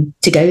known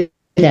to go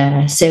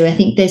there. So I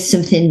think there's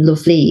something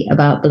lovely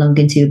about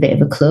belonging to a bit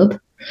of a club,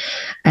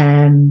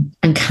 and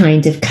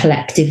kind of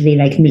collectively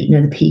like meeting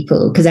other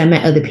people, because I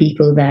met other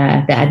people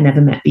there that I'd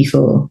never met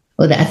before,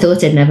 or that I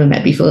thought I'd never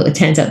met before. It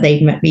turns out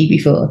they'd met me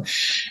before.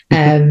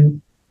 There's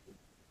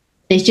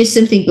just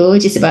something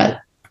gorgeous about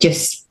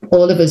just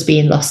all of us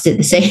being lost at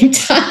the same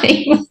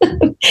time,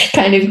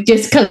 kind of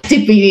just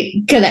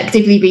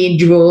collectively being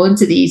drawn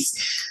to these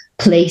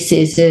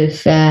places of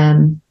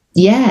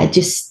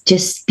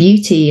just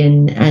beauty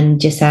and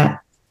just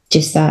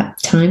that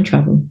time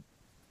travel.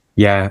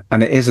 Yeah,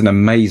 and it is an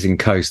amazing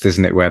coast,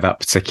 isn't it, where that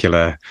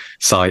particular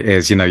site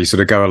is? You know, you sort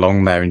of go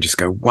along there and just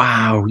go,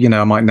 wow, you know,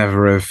 I might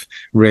never have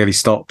really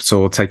stopped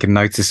or taken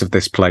notice of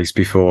this place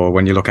before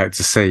when you look out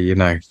to sea, you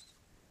know.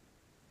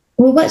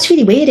 Well, what's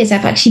really weird is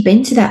I've actually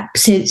been to that.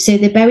 So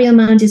the burial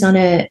mound is on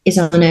a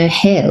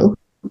hill,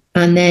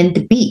 and then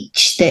the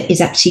beach that is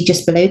actually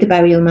just below the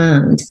burial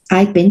mound.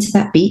 I've been to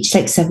that beach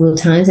like several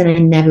times, and I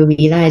never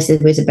realised there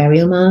was a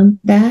burial mound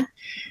there.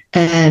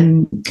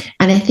 And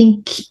I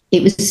think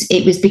it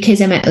was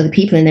because I met other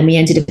people, and then we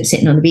ended up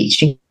sitting on the beach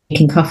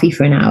drinking coffee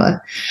for an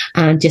hour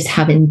and just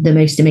having the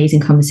most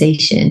amazing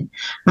conversation.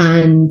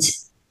 And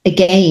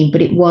again,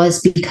 but it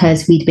was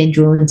because we'd been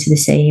drawn to the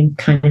same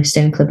kind of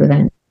Stone Club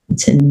event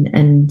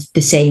and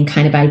the same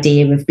kind of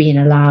idea of being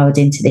allowed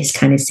into this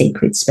kind of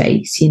sacred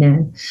space, you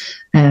know.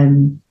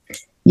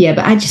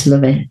 But I just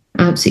love it.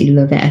 I absolutely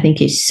love it. I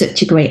think it's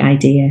such a great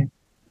idea.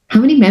 How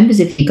many members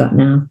have you got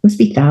now? Must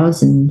be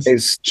thousands.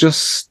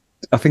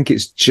 I think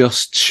it's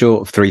just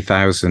short of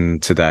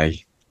 3,000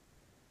 today.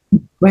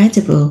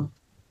 Incredible.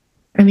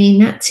 I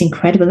mean, that's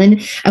incredible.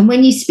 And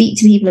when you speak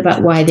to people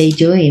about why they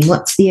join,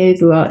 what's the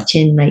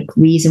overarching like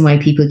reason why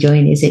people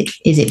join? Is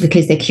it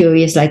because they're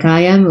curious like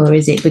I am, or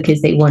is it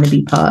because they want to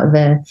be part of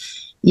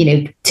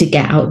to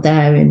get out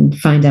there and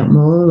find out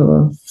more,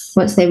 or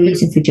what's their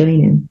reason for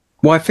joining?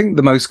 Well, I think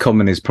the most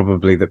common is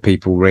probably that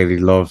people really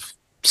love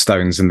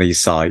stones and these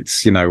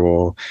sites, you know,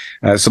 or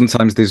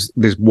sometimes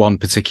there's one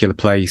particular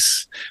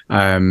place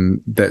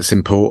that's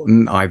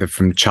important, either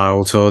from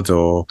childhood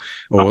or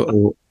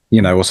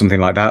you know, or something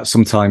like that.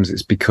 Sometimes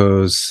it's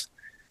because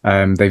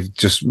they've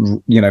just,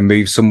 you know,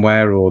 moved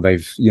somewhere, or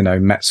they've, you know,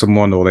 met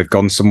someone, or they've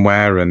gone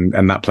somewhere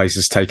and that place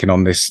has taken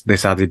on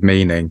this added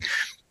meaning.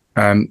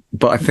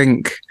 But I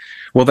think,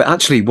 well,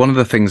 actually, one of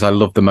the things I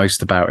love the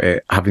most about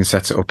it, having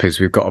set it up, is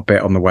we've got a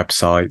bit on the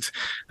website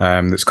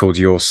that's called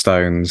Your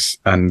Stones,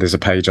 and there's a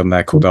page on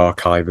there called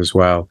Archive as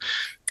well.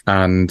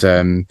 And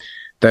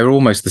they're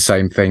almost the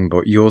same thing,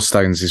 but Your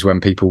Stones is when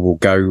people will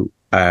go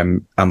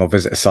and they'll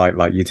visit a site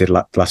like you did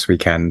last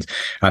weekend,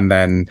 and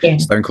then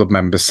Stone Club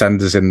members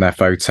send us in their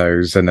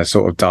photos and a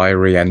sort of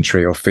diary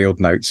entry or field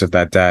notes of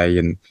their day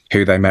and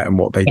who they met and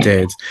what they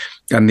did.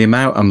 And the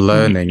amount I'm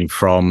learning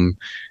from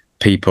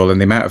people,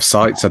 and the amount of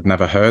sites I'd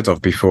never heard of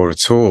before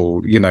at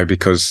all, you know,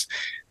 because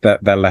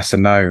they're lesser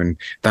known,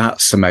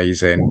 that's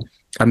amazing.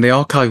 And the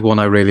archive one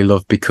I really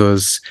love,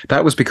 because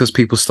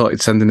people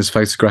started sending us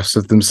photographs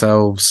of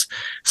themselves,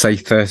 say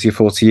 30 or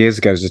 40 years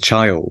ago as a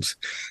child,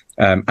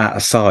 at a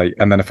site,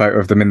 and then a photo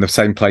of them in the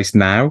same place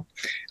now.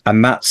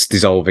 And that's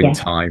dissolving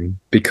time,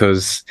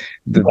 because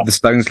the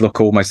stones look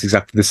almost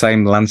exactly the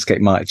same. The landscape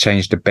might have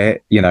changed a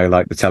bit, you know,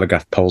 like the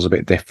telegraph pole's a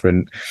bit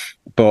different.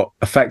 But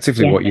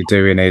effectively what you're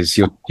doing is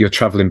you're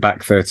traveling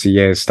back 30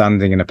 years,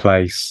 standing in a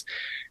place.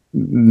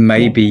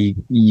 Maybe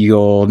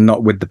you're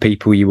not with the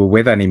people you were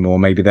with anymore.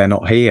 Maybe they're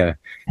not here.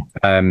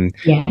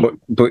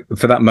 But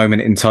for that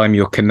moment in time,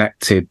 you're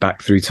connected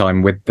back through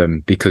time with them,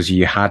 because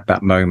you had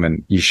that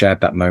moment, you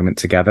shared that moment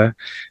together.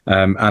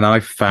 And I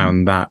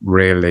found that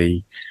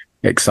really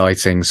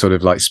exciting, sort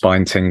of like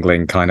spine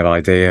tingling kind of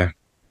idea.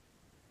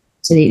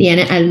 Absolutely. And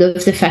I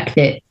love the fact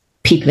that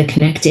people are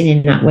connecting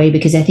in that way,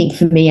 because I think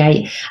for me,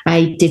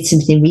 I did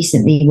something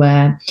recently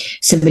where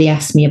somebody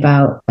asked me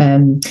about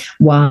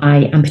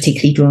why I'm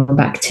particularly drawn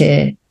back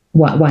to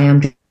why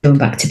I'm drawn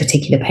back to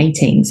particular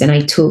paintings, and I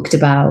talked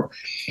about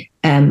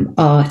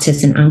art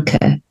as an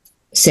anchor,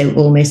 So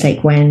almost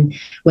like when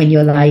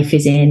your life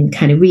is in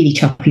kind of really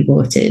choppy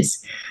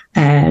waters,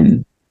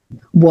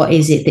 what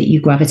is it that you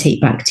gravitate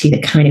back to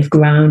that kind of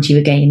grounds you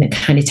again, that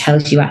kind of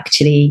tells you,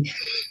 actually,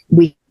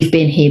 we've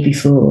been here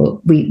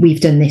before, we've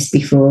done this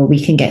before,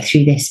 we can get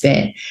through this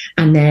bit.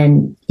 And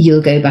then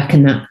you'll go back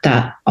and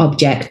that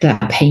object,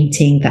 that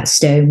painting, that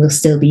stone will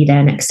still be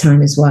there next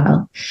time as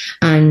well.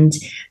 And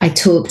I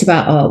talked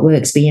about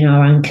artworks being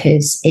our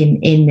anchors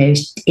in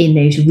those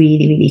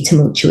really, really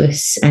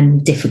tumultuous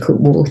and difficult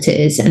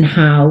waters, and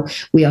how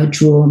we are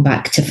drawn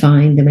back to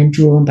find them and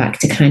drawn back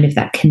to kind of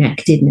that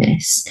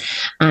connectedness.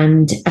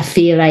 And I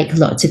feel like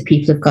lots of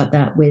people have got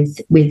that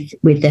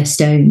with their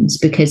stones,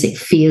 because it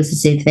feels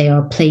as if they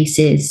are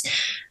places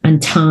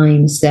and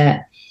times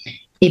that,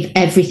 if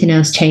everything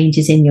else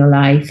changes in your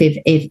life,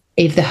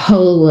 if the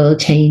whole world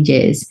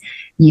changes,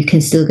 you can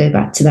still go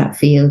back to that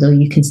field, or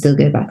you can still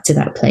go back to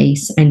that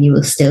place, and you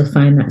will still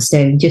find that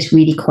stone just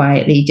really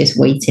quietly, just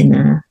waiting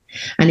there.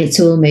 And it's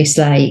almost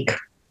like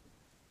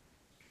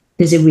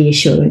there's a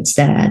reassurance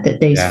there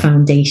that those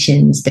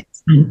foundations,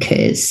 those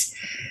anchors,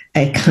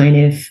 are kind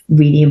of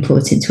really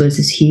important to us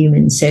as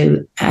humans. So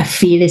I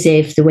feel as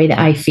if the way that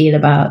I feel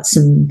about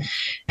some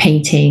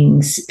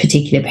paintings,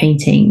 particular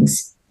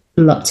paintings,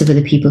 lots of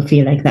other people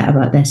feel like that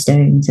about their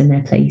stones and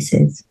their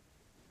places.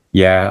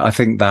 Yeah, I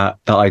think that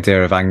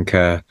idea of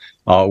anchor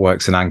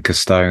artworks and anchor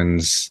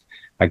stones,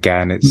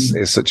 again,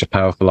 it's such a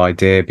powerful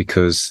idea,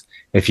 because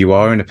if you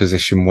are in a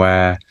position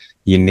where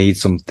you need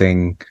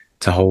something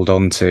to hold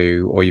on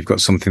to, or you've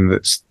got something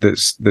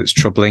that's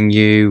troubling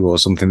you, or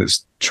something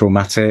that's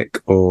traumatic,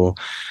 or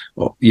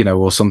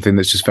something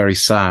that's just very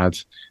sad,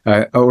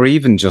 or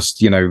even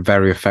just,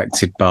 very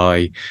affected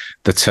by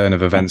the turn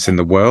of events in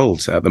the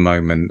world at the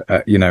moment,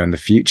 in the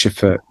future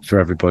for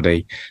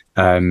everybody,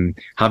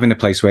 having a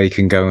place where you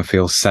can go and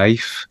feel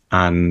safe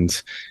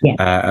and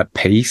at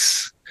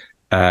peace,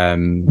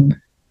 and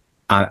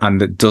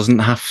that doesn't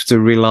have to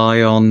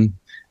rely on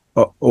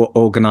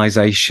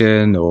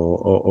organization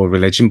or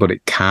religion, but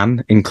it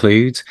can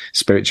include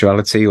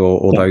spirituality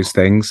or those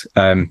things,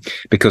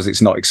 because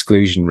it's not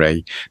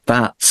exclusionary.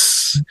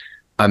 That's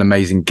an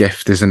amazing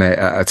gift, isn't it,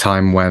 at a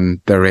time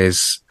when there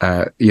is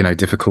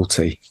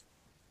difficulty?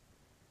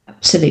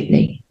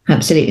 Absolutely.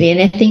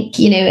 And I think,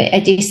 I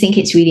do think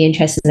it's really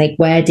interesting, like,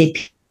 where did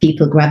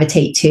people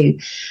gravitate to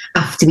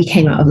after we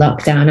came out of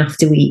lockdown,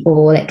 after we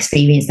all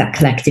experienced that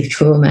collective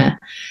trauma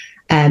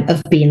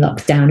of being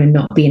locked down and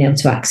not being able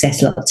to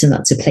access lots and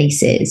lots of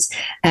places.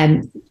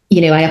 I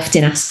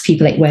often ask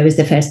people, like, where was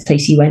the first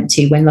place you went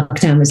to when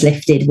lockdown was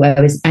lifted?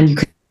 And you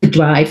could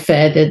drive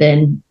further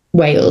than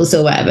Wales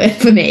or whatever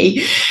for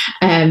me.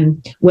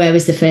 Where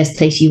was the first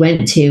place you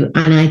went to?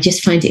 And I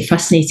just find it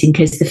fascinating,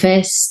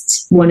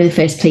 because one of the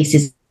first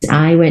places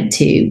I went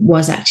to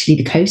was actually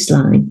the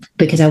coastline,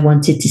 because I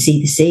wanted to see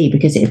the sea,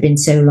 because it had been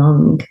so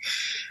long.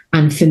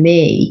 And for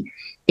me,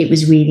 it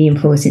was really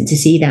important to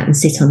see that and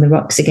sit on the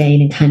rocks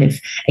again and kind of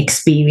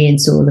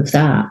experience all of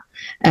that.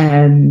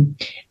 And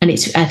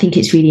I think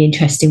it's really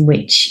interesting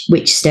which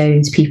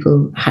stones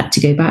people had to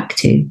go back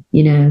to,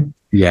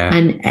 Yeah.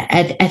 And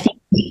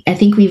I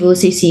think we've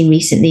also seen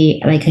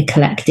recently, like, a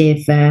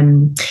collective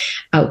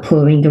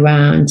outpouring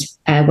around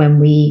when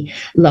we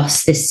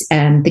lost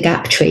the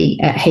gap tree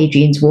at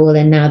Hadrian's Wall,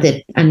 and now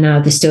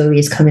the story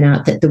is coming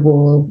out that the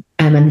wall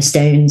and the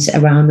stones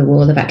around the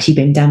wall have actually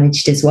been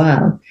damaged as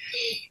well.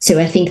 So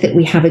I think that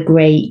we have a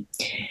great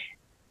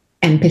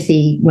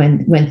empathy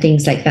when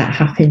things like that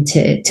happen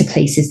to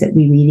places that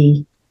we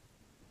really,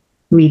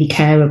 really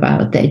care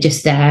about, that are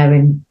just there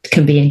and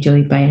can be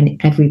enjoyed by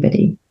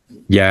everybody.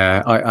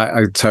 Yeah,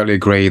 I totally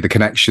agree. The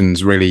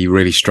connection's really,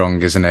 really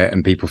strong, isn't it?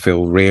 And people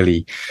feel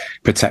really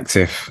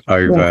protective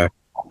over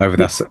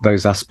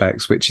those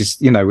aspects, which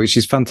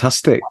is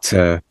fantastic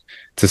to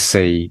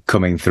see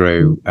coming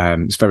through.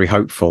 It's very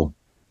hopeful.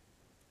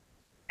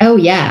 Oh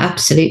yeah,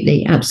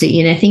 absolutely. And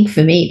I think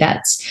for me,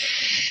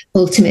 that's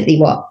ultimately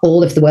what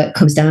all of the work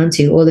comes down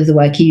to. All of the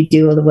work you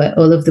do, all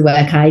of the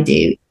work I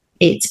do.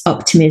 It's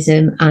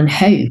optimism and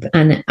hope.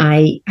 And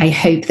I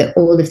hope that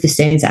all of the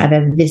stones that I've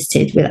ever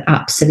visited will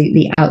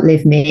absolutely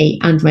outlive me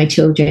and my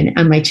children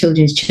and my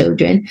children's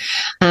children,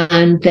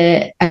 and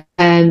that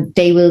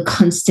they will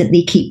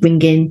constantly keep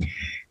bringing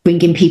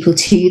people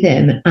to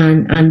them,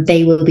 and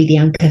they will be the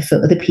anchor for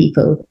other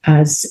people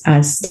as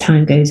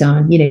time goes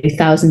on.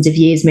 Thousands of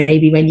years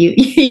maybe, when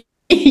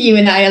you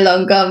and I are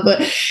long gone, but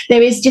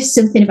there is just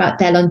something about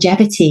their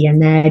longevity,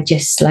 and they're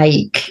just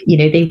like,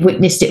 they've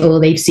witnessed it all,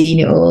 they've seen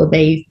it all.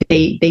 They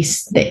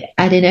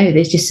I don't know,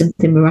 there's just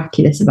something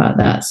miraculous about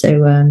that.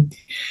 So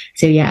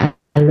yeah,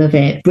 I love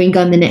it. Bring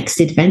on the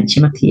next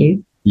adventure,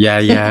 Matthew.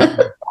 Yeah.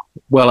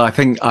 Well, I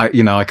think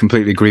I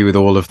completely agree with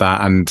all of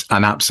that, and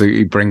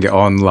absolutely bring it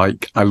on.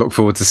 Like, I look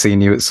forward to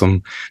seeing you at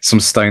some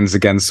stones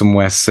again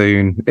somewhere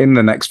soon in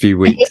the next few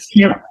weeks.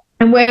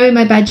 I'm wearing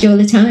my badge all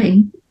the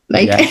time.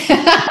 Like,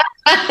 yeah.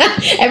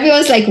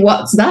 Everyone's like,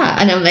 "What's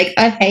that?" And I'm like,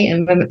 "Okay,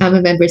 I'm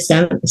a member of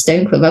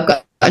Stone Club. I've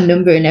got a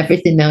number and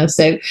everything now."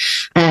 So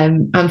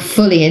I'm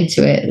fully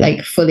into it.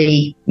 Like,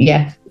 fully,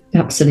 yeah,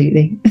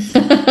 absolutely.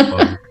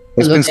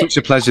 It's been such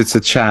a pleasure to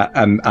chat,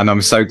 and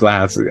I'm so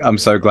glad. I'm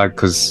so glad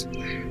because,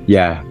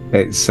 yeah,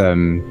 it's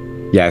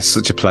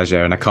such a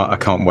pleasure, and I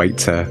can't wait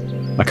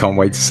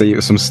to see you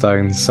with some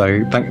stones.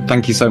 So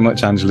thank you so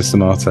much, Angela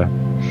Samata.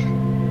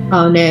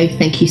 Oh no,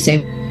 thank you so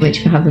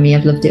much for having me.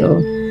 I've loved it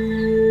all.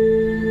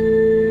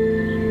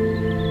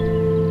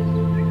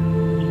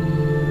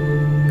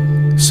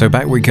 So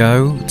back we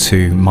go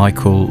to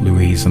Michael,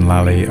 Louise and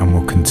Lally, and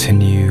we'll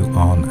continue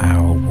on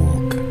our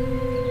walk.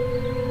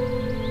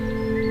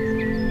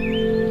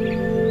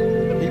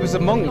 He was a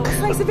monk.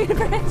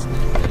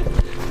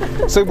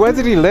 So where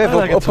did he live?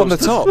 Up on the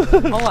top?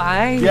 Oh,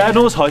 aye. Yeah, I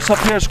know his house up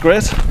here. It's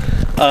great.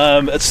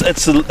 It's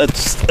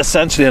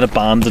essentially an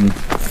abandoned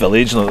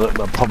village,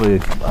 probably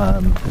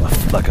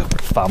like a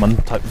famine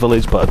type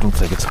village, but I don't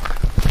think it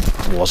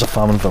was a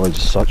famine village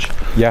as such.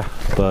 Yeah.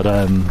 But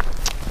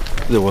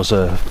there was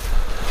an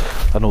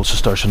old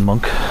Cistercian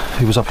monk.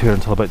 He was up here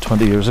until about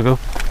 20 years ago.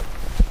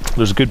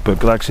 There's a good book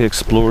that actually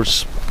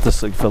explores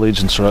this village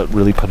and sort of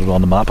really put it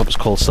on the map. It was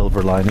called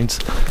Silver Linings.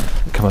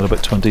 It came out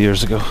about 20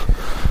 years ago,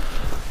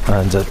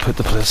 and it put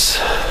the place,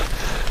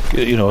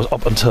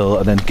 up until,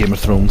 and then Game of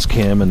Thrones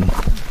came and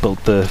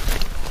built the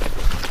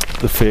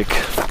fake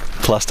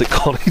plastic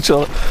cottage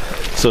on it.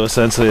 So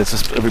essentially, it's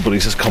just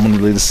everybody's just coming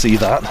really to see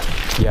that.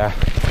 Yeah.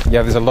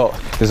 There's a lot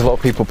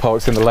of people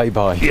parked in the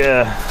lay-by.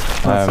 Yeah,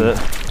 that's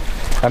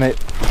it.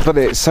 But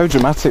it's so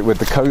dramatic with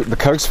the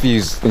coast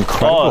view's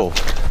incredible.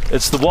 Oh,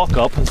 it's the walk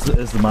up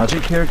is the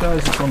magic here,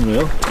 guys. It's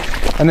unreal.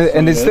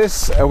 And is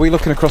this? Are we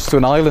looking across to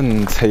an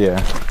island here?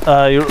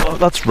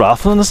 That's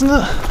Rathlin, isn't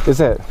it? Is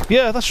it?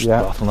 Yeah, that's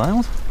Rathlin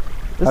Island.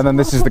 And then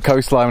this is the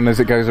coastline as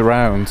it goes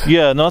around.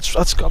 Yeah, no,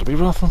 that's got to be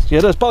Rathlin.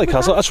 Yeah, there's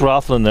Ballycastle. That's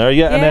Rathlin there.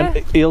 Yeah, and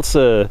then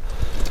Ailsa,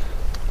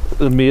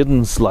 the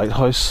Maiden's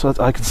Lighthouse.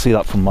 I can see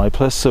that from my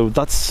place. So is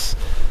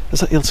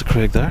that Ailsa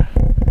Craig there?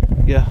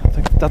 Yeah, I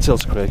think that's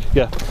Ailsa Craig.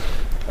 Yeah,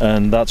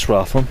 and that's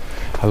Rathlin.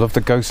 I love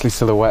the ghostly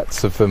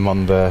silhouettes of them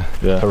on the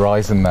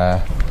horizon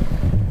there.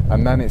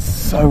 And then it's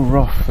so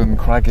rough and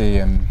craggy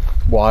and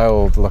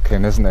wild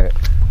looking, isn't it?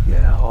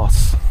 Yeah,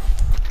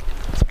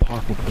 it's a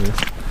powerful place.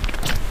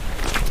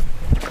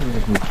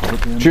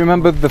 Do you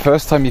remember the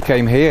first time you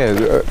came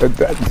here?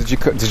 Did you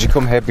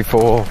come here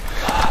before?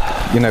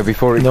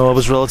 Before it... No, I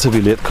was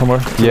relatively late comer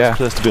to this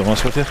place, to be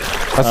honest with you.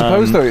 I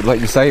suppose though, like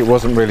you say, it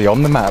wasn't really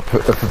on the map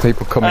for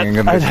people coming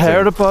and I'd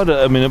heard about it.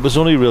 I mean, it was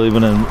only really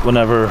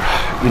whenever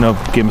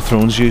Game of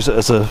Thrones used it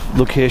as a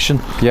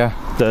location. Yeah.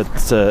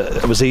 That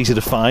it was easy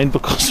to find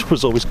because there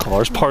was always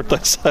cars parked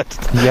outside.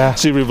 Yeah.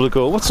 So you were able to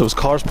go, what's those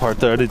cars parked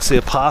there? They'd see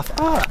a path.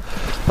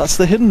 That's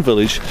the hidden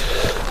village.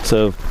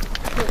 So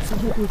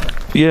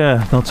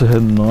yeah, not so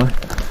hidden now.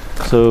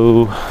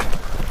 So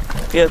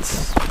yeah,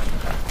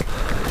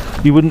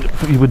 you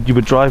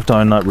would drive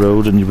down that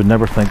road and you would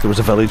never think there was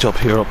a village up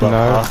here up that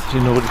path. You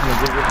know what it's going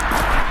to do?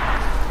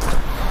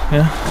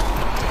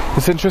 Yeah.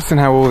 It's interesting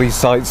how all these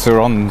sites are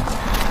on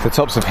the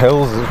tops of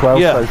hills as well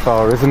so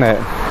far, isn't it?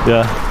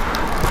 Yeah.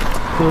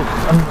 Well,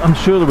 I'm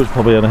sure there was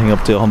probably anything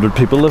up to 100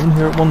 people living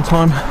here at one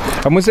time.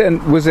 And was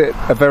it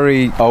a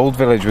very old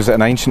village? Was it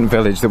an ancient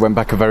village that went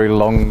back a very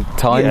long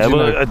time?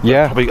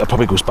 Yeah, it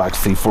probably goes back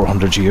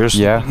 300-400 years.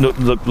 Yeah.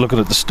 Looking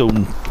at the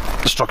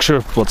structure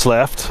of what's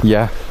left.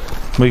 Yeah.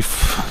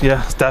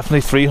 It's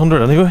definitely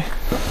 300 anyway.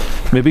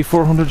 Maybe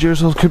 400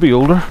 years old. Could be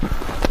older.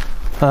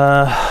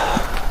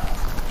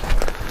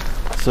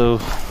 So,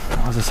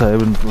 as I say,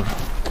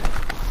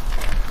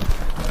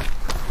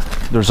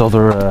 there's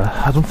other.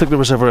 I don't think there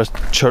was ever a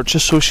church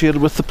associated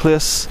with the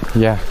place.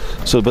 Yeah.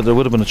 So, but there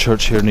would have been a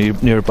church here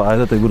nearby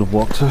that they would have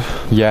walked to.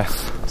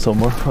 Yes.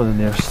 Somewhere, or the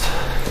nearest.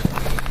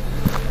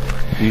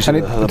 And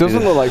it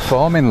doesn't look like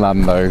farming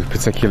land though,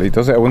 particularly,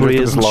 does it? I wonder if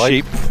it was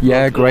sheep.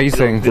 Yeah,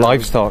 grazing,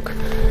 livestock.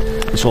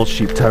 It's all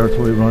sheep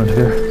territory around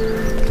here.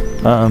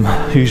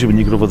 Usually when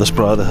you go over this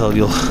brow of the hill,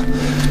 you'll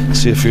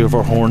see a few of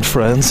our horned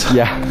friends.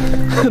 Yeah.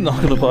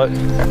 Knocking about.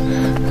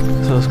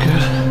 So it's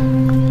good.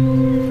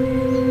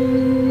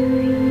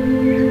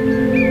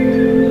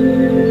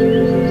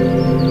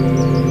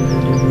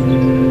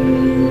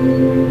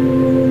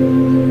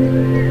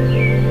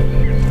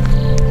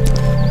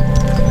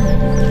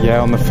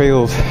 On the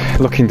field,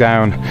 looking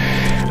down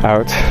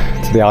out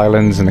to the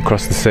islands and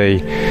across the sea,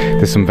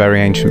 there's some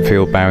very ancient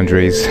field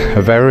boundaries,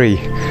 a very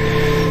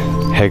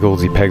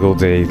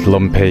higgledy-piggledy,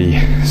 lumpy,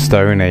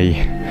 stony,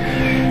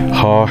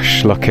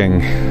 harsh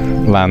looking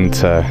land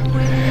to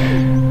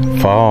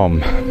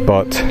farm,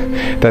 but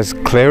there's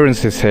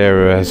clearances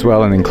here as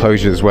well and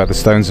enclosures where the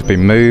stones have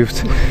been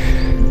moved,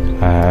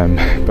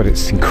 but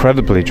it's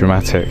incredibly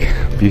dramatic,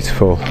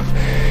 beautiful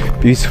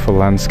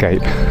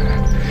landscape.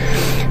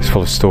 It's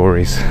full of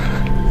stories.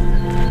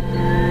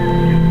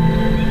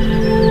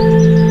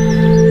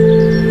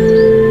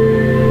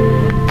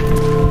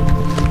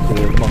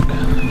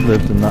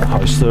 Lived in that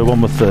house, the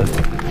one with the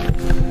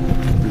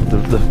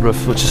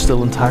roof which is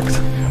still intact.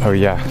 Oh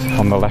yeah,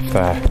 on the left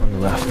there. On the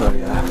left there,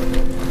 yeah.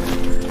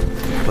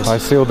 I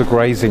see all the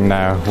grazing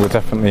now. We're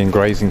definitely in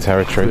grazing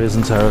territory.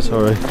 Grazing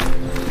territory.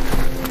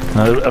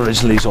 Now,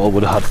 originally these all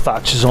would have had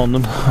thatches on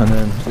them, and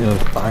then, you know,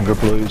 banger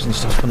blues and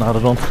stuff been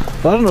added on.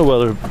 But I don't know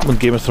whether when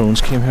Game of Thrones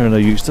came here and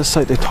they used this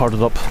site, they tarred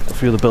up a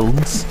few of the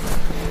buildings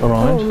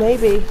around. Oh,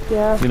 maybe,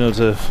 yeah. You know,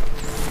 to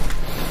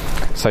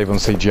save on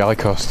CGI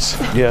costs.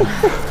 Yeah.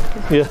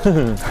 Yeah.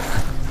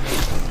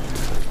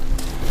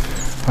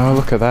 Oh,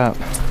 look at that.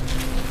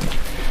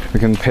 We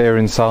can peer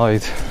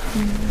inside.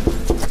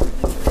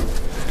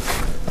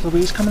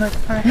 Louise coming out the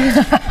park?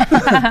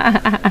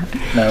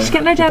 No, She's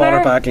getting her bought dinner.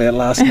 her back late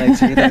last night,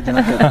 so you didn't get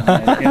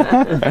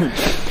it.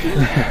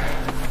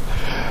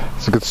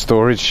 It's a good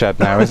storage shed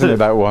now, isn't it,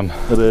 that one?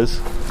 It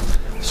is.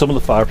 Some of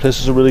the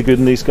fireplaces are really good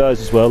in these guys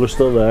as well. They're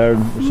still there,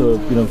 and so,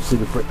 you know, see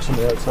the bricks on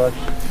the outside.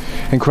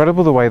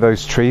 Incredible the way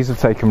those trees have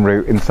taken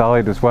root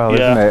inside as well,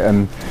 Yeah. isn't it?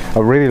 And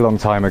a really long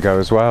time ago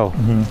as well.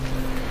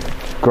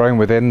 Growing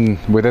within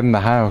the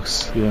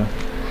house. Yeah.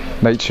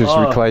 Nature's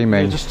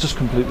reclaiming. Yeah, just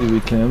completely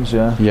reclaims,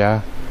 yeah.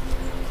 Yeah.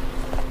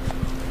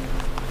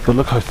 But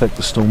look how thick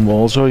the stone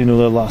walls are, you know,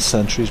 they're last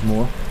centuries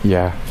more.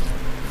 Yeah.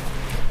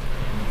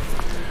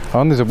 Oh,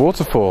 and there's a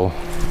waterfall.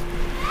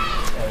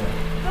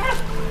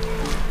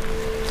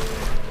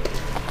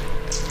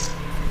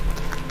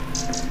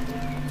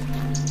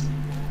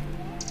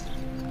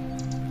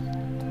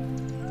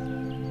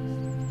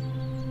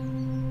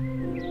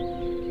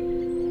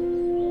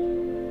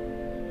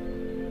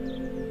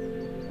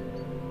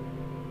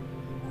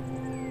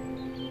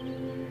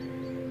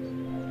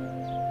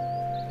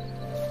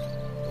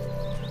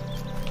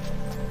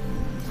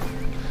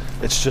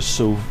 It's just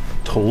so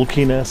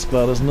Tolkien-esque,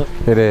 that, isn't it?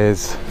 It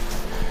is.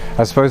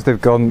 I suppose they've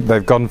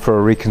gone for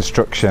a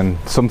reconstruction,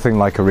 something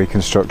like a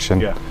reconstruction.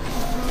 Yeah.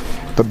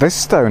 But this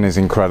stone is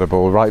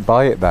incredible, right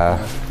by it there.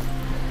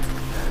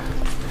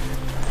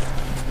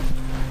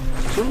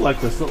 Sort of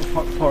like this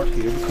little part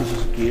here, because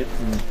there's a gate.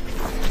 And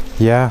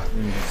Yeah.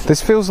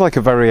 This feels like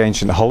a very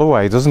ancient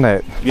holloway, doesn't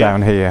it? Yeah.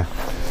 Down here.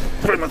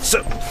 very much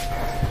so.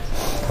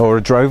 Or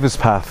a drover's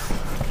path.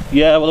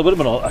 Yeah, well, it would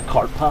have been a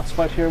cart path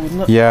right here,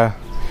 wouldn't it? Yeah.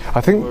 I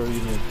think Where, you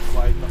know,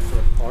 wide enough for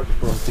a cart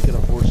for us to get a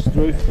horse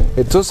through.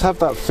 it does have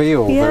that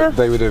feel Yeah. that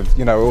they would have,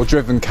 you know, or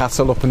driven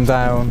cattle up and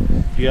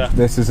down. Yeah.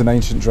 This is an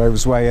ancient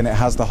drover's way, and it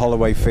has the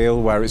holloway feel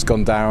where it's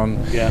gone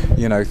down, Yeah.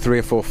 you know, 3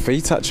 or 4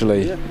 feet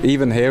actually. Yeah.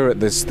 Even here at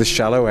the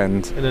shallow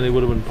end. And then they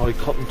would have been probably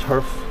cutting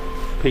turf,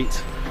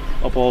 peat,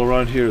 up all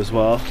around here as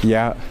well.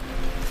 Yeah,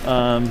 You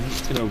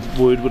know,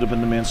 wood would have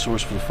been the main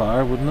source for the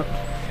fire, wouldn't it?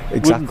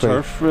 exactly.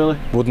 Wooden turf, really.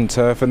 Wooden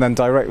turf, and then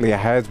directly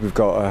ahead we've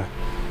got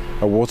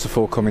a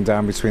waterfall coming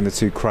down between the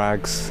 2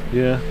 crags.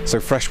 Yeah. So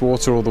fresh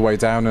water all the way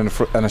down, and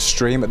a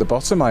stream at the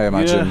bottom, I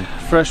imagine.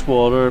 Yeah, fresh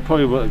water,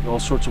 probably all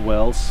sorts of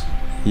wells,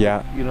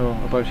 Yeah, you know,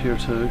 about here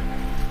too.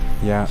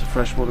 yeah. It's a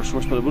fresh water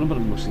source, but it would have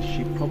been mostly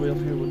sheep probably up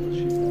here, wouldn't it?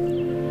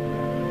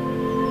 Sheep.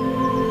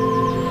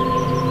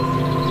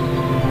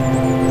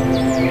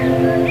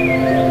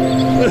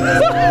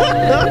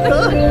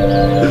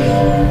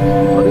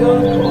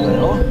 Bloody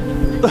hell.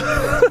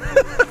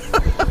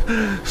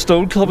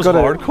 Stone Club is Got a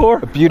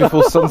hardcore.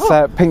 beautiful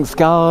sunset, pink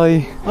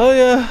sky. Oh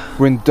yeah.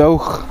 We're in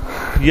Doagh.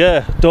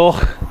 Yeah, Doagh,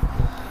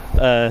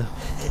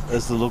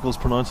 as the locals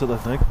pronounce it, I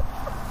think.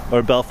 Or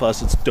in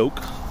Belfast, it's Doagh.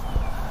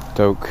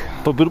 Doagh.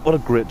 But what a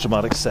great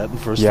dramatic setting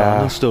for a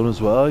standing stone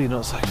as well. You know,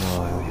 it's like,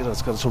 you know,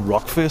 it's got its own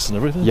rock face and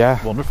everything. Yeah.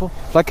 It's wonderful.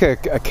 Like a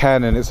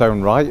cairn in its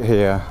own right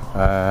here.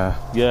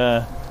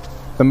 Yeah.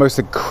 The most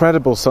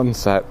incredible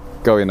sunset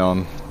going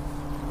on.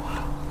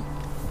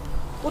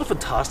 What a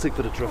fantastic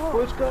bit of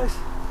driftwood, guys.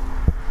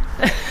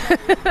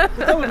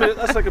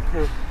 That's like a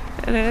poor.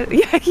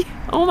 Yeah.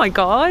 Oh my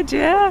god,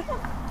 yeah.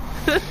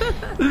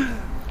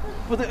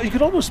 But you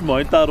could almost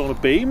mount that on a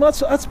beam.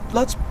 That's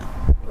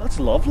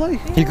lovely.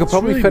 You could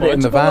probably It's put it in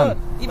the mountable, van.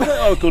 that. Even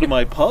I would go to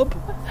my pub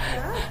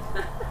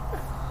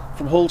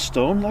from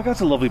Holestone. Like,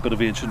 that's a lovely bit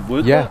of ancient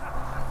wood. Yeah.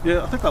 that.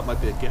 Yeah, I think that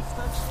might be a gift.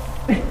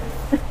 Actually.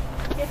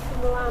 Gift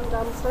from the land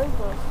and stone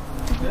club.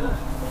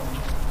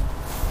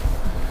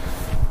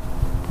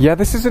 Yeah,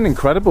 this is an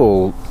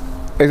incredible.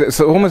 It's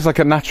almost like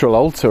a natural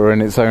altar in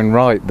its own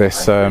right.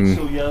 This. So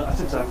yeah,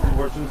 that's exactly the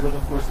word.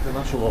 Of course, the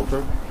natural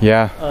altar.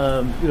 Yeah.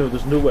 You know,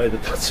 there's no way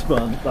that's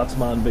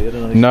man-made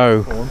in any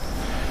No. form.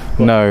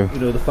 But, No. you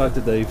know, the fact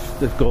that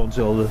they've gone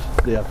to all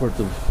the effort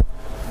of,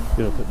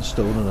 you know, putting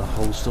stone and a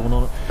whole stone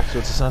on it. So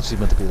it's essentially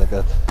meant to be like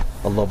a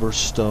lover's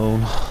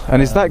stone.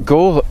 And is that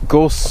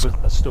gorse?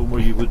 A stone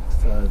where you would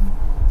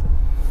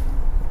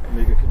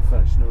make a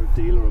confession or a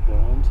deal or a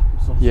bond.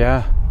 Or something.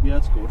 Yeah. Yeah,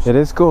 it's gorse. It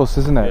is gorse,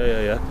 isn't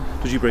it? Yeah.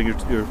 Did you bring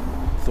your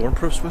thorn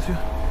proofs with you?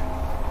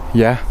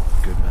 Yeah.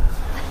 Good man.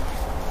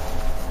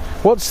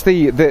 What's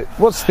the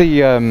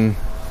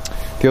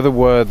other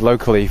word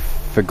locally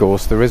for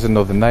gorse? There is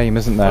another name,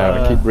 isn't there?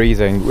 I keep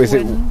reading. Is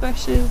it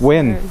bushes?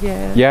 whin?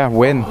 Yeah. Yeah,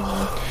 whin.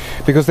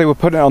 Because they were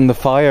putting it on the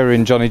fire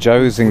in Johnny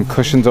Joe's in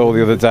Cushendall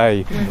the other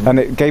day, and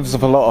it gave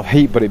off a lot of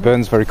heat, but it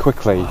burns very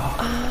quickly.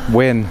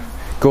 Whin,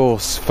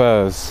 gorse,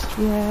 firs.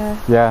 Yeah.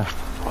 Yeah.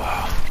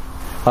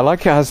 I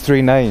like it has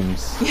 3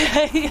 names. Yeah.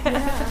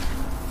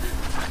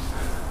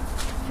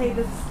 Hey,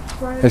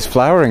 It's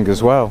flowering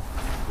as well.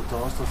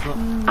 does,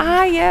 doesn't it?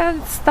 Ah, yeah,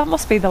 that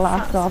must be the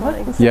last of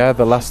it. Yeah,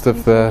 the last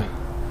of the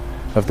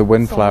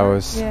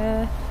windflowers.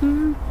 Yeah.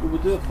 We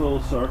would do a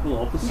full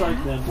circle of the site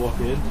and then walk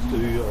in to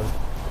do the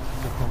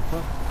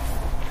comfort.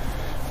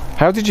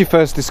 How did you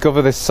first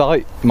discover this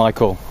site,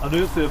 Michael? I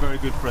knew it through a very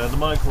good friend of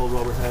mine called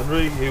Robert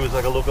Henry. He was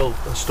like a local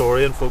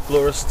historian,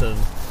 folklorist,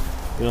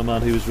 and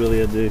man, he was really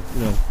into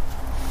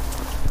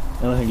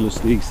anything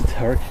loosely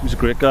esoteric. He was a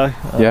great guy.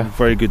 Yeah.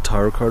 Very good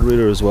tarot card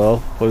reader as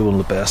well. Probably one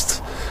of the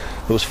best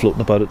that was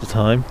floating about at the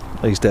time.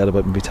 He's dead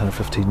about maybe 10 or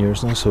 15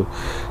 years now. So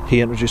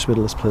he introduced me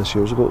to this place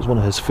years ago. It was one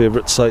of his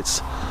favourite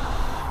sites.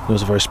 It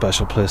was a very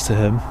special place to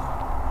him.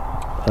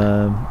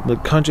 The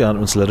County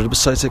Antrim's littered with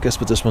sites, I guess,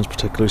 but this one's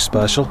particularly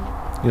special.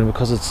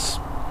 Because it's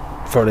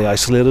fairly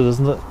isolated,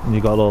 isn't it? And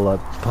you got all that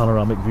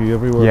panoramic view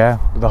everywhere. Yeah,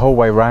 the whole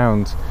way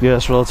round. Yeah,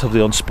 it's relatively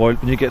unspoilt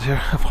when you get here,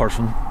 apart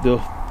from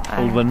the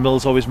old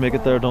windmills always make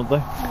it there, don't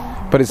they?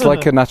 But it's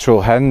like a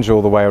natural henge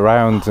all the way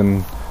around,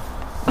 and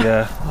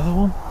yeah, another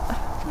one.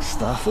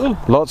 Staff. Oh.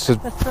 Lots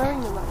of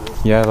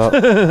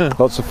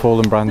lots of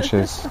fallen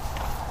branches.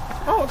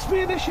 Oh, it's my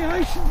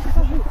initiation.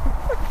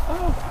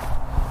 Oh,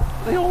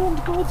 the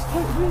old gods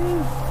take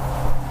me.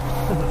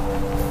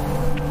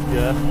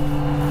 Yeah.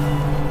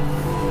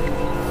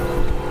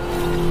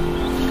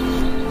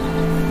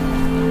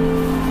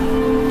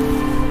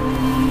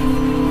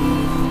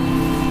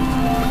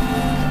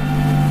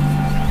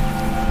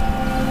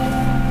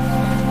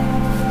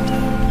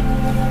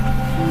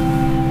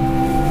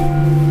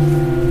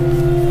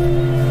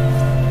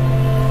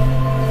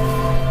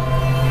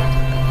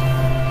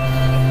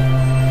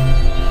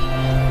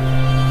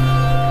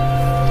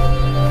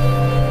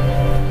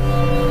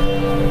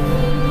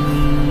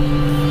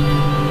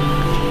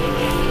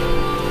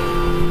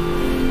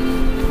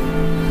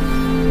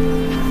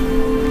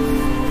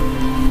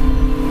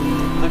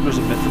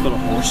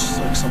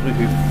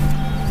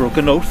 Broke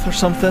an oath or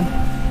something,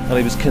 and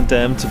he was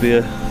condemned to be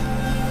a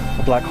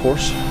black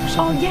horse or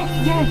something.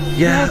 Oh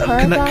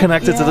yeah.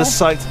 Connected to this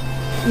site.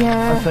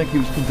 Yeah. I think he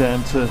was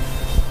condemned to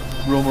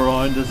roam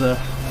around as a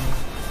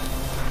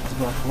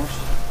black horse.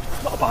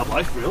 Not a bad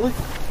life, really.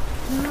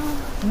 No.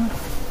 Yeah.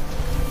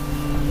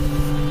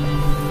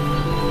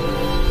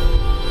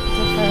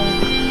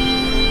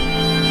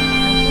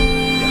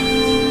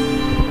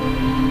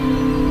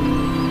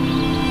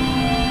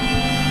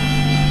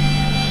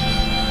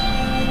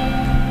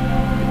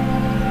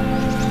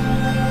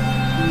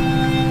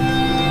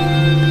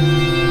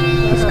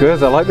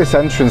 Good. I like this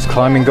entrance,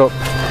 climbing up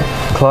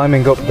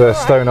the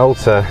stone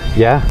altar.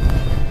 Yeah,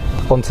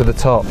 onto the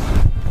top,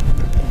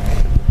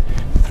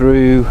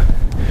 through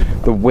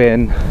the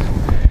whin,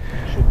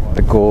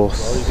 the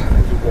gorse.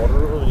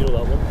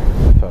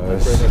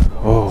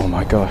 Oh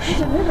my gosh!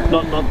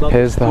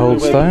 Here's the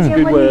Holestone.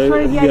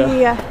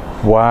 Yeah.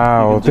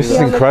 Wow, this is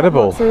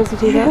incredible. It's a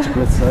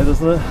great sight,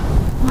 isn't it?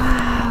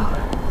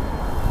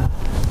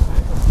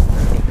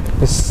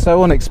 It's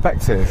so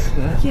unexpected.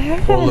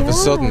 Yeah. All of a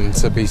sudden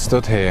to be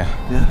stood here.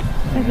 Yeah.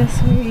 And this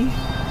way.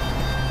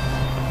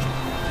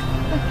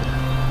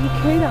 You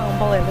can't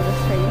believe it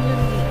is here. You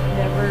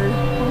never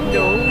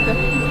know that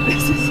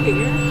this is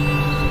here.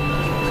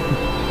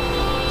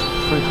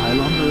 It's very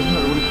Highlander, isn't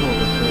it? What do you call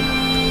it?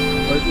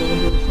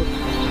 Outlander or something?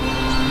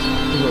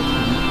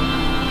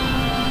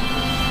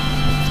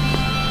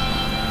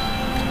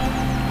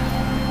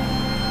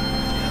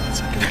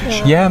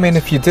 Yeah, I mean,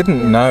 if you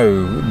didn't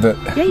know that,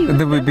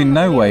 there would be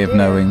no way of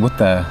knowing, would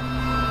there?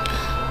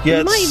 Yeah,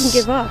 you might even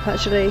give up,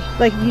 actually.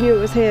 Like, you knew it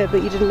was here,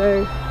 but you didn't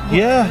know.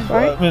 Yeah,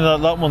 right? I mean,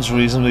 that one's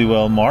reasonably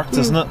well marked,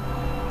 isn't it?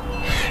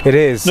 It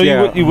is. No,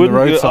 yeah, you wouldn't.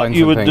 road signs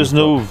You would. and There's things,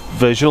 no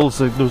visuals.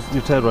 Like,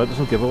 you're dead right. There's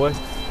no giveaway.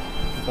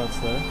 That's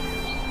there.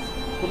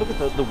 But look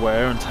at the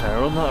wear and tear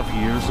on that of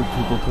years of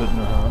people putting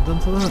their hand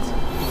into that.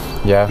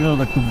 Yeah.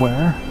 Like the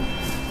wear.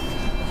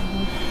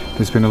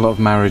 There's been a lot of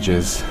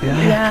marriages.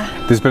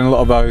 Yeah. There's been a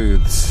lot of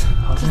oaths. Do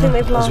you think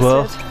they've lasted? As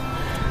well.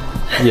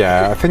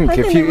 Yeah, I think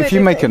if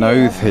you make an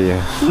oath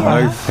here,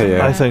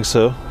 I think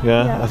so.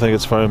 Yeah, I think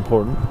it's very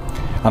important.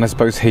 And I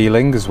suppose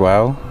healing as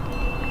well.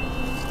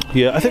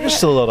 Yeah, I think there's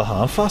still a lot of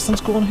hand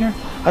fastings going here.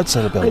 I'd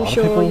say there'd be a lot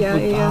of people with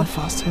hand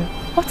fast here.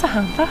 What's a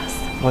hand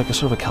fast? Like a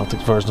sort of a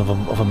Celtic version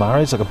of a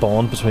marriage, like a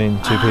bond between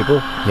two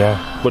people.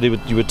 Yeah. But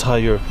you would tie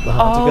the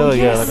hand together. Yes,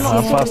 yeah, like a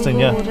hand fasting.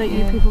 Yeah.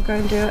 You people go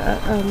and do it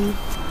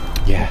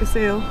at the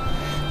sale.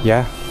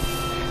 Yeah.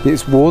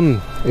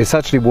 It's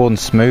actually worn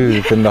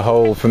smooth in the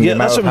whole from the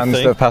amount of hands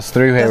that have passed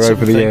through here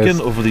over the years.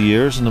 Over the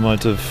years and the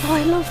amount of. Oh,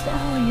 I love that.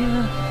 Oh,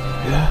 yeah.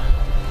 Yeah.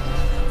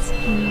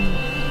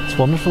 It's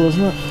wonderful,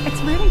 isn't it?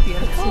 It's really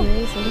beautiful.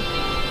 It's amazing.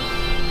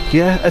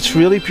 Yeah, it's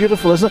really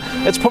beautiful, isn't it?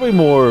 It's probably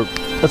more.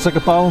 It's like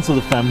a balance of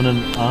the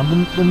feminine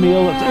and the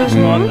male. It's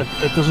not.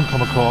 It doesn't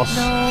come across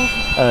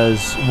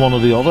as one or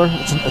the other.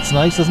 It's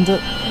nice, isn't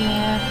it?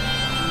 Yeah.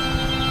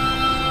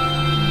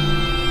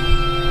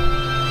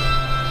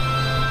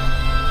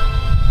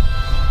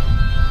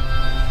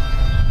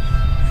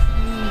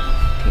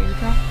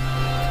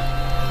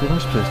 It'd be a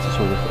nice place to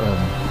sort of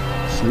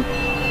sleep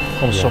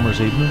on a summer's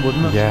evening,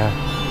 wouldn't it? Yeah.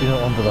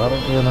 Under that,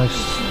 it'd be a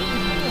nice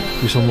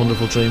Be some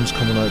wonderful dreams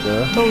coming out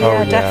there. Oh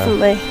yeah,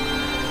 definitely.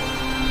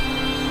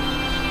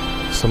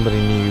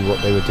 Somebody knew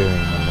what they were doing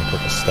when they put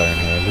the stone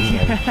here,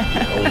 didn't they?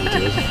 Oh, they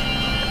did.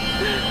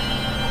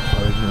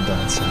 Our ignorant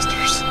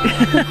ancestors.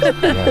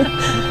 Yeah.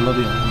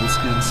 Bloody animal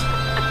skins.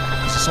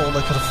 It's all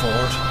they could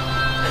afford.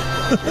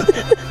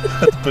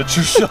 At the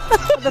butcher shop.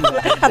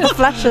 At the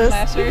flashes.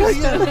 Yeah. You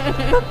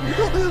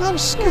got the damn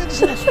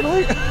skins left,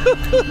 mate.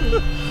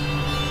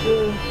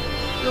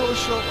 The old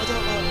shop, I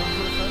don't like one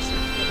for the festival.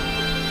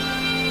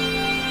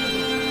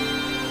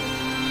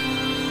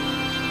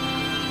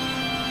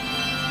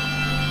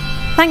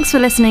 Thanks for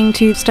listening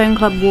to Stone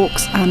Club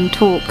Walks and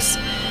Talks.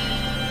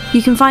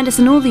 You can find us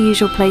in all the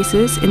usual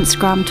places,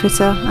 Instagram,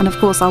 Twitter, and of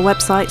course our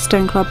website,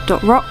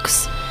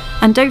 stoneclub.rocks.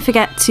 And don't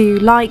forget to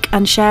like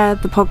and share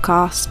the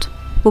podcast.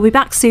 We'll be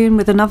back soon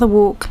with another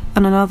walk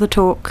and another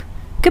talk.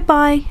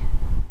 Goodbye.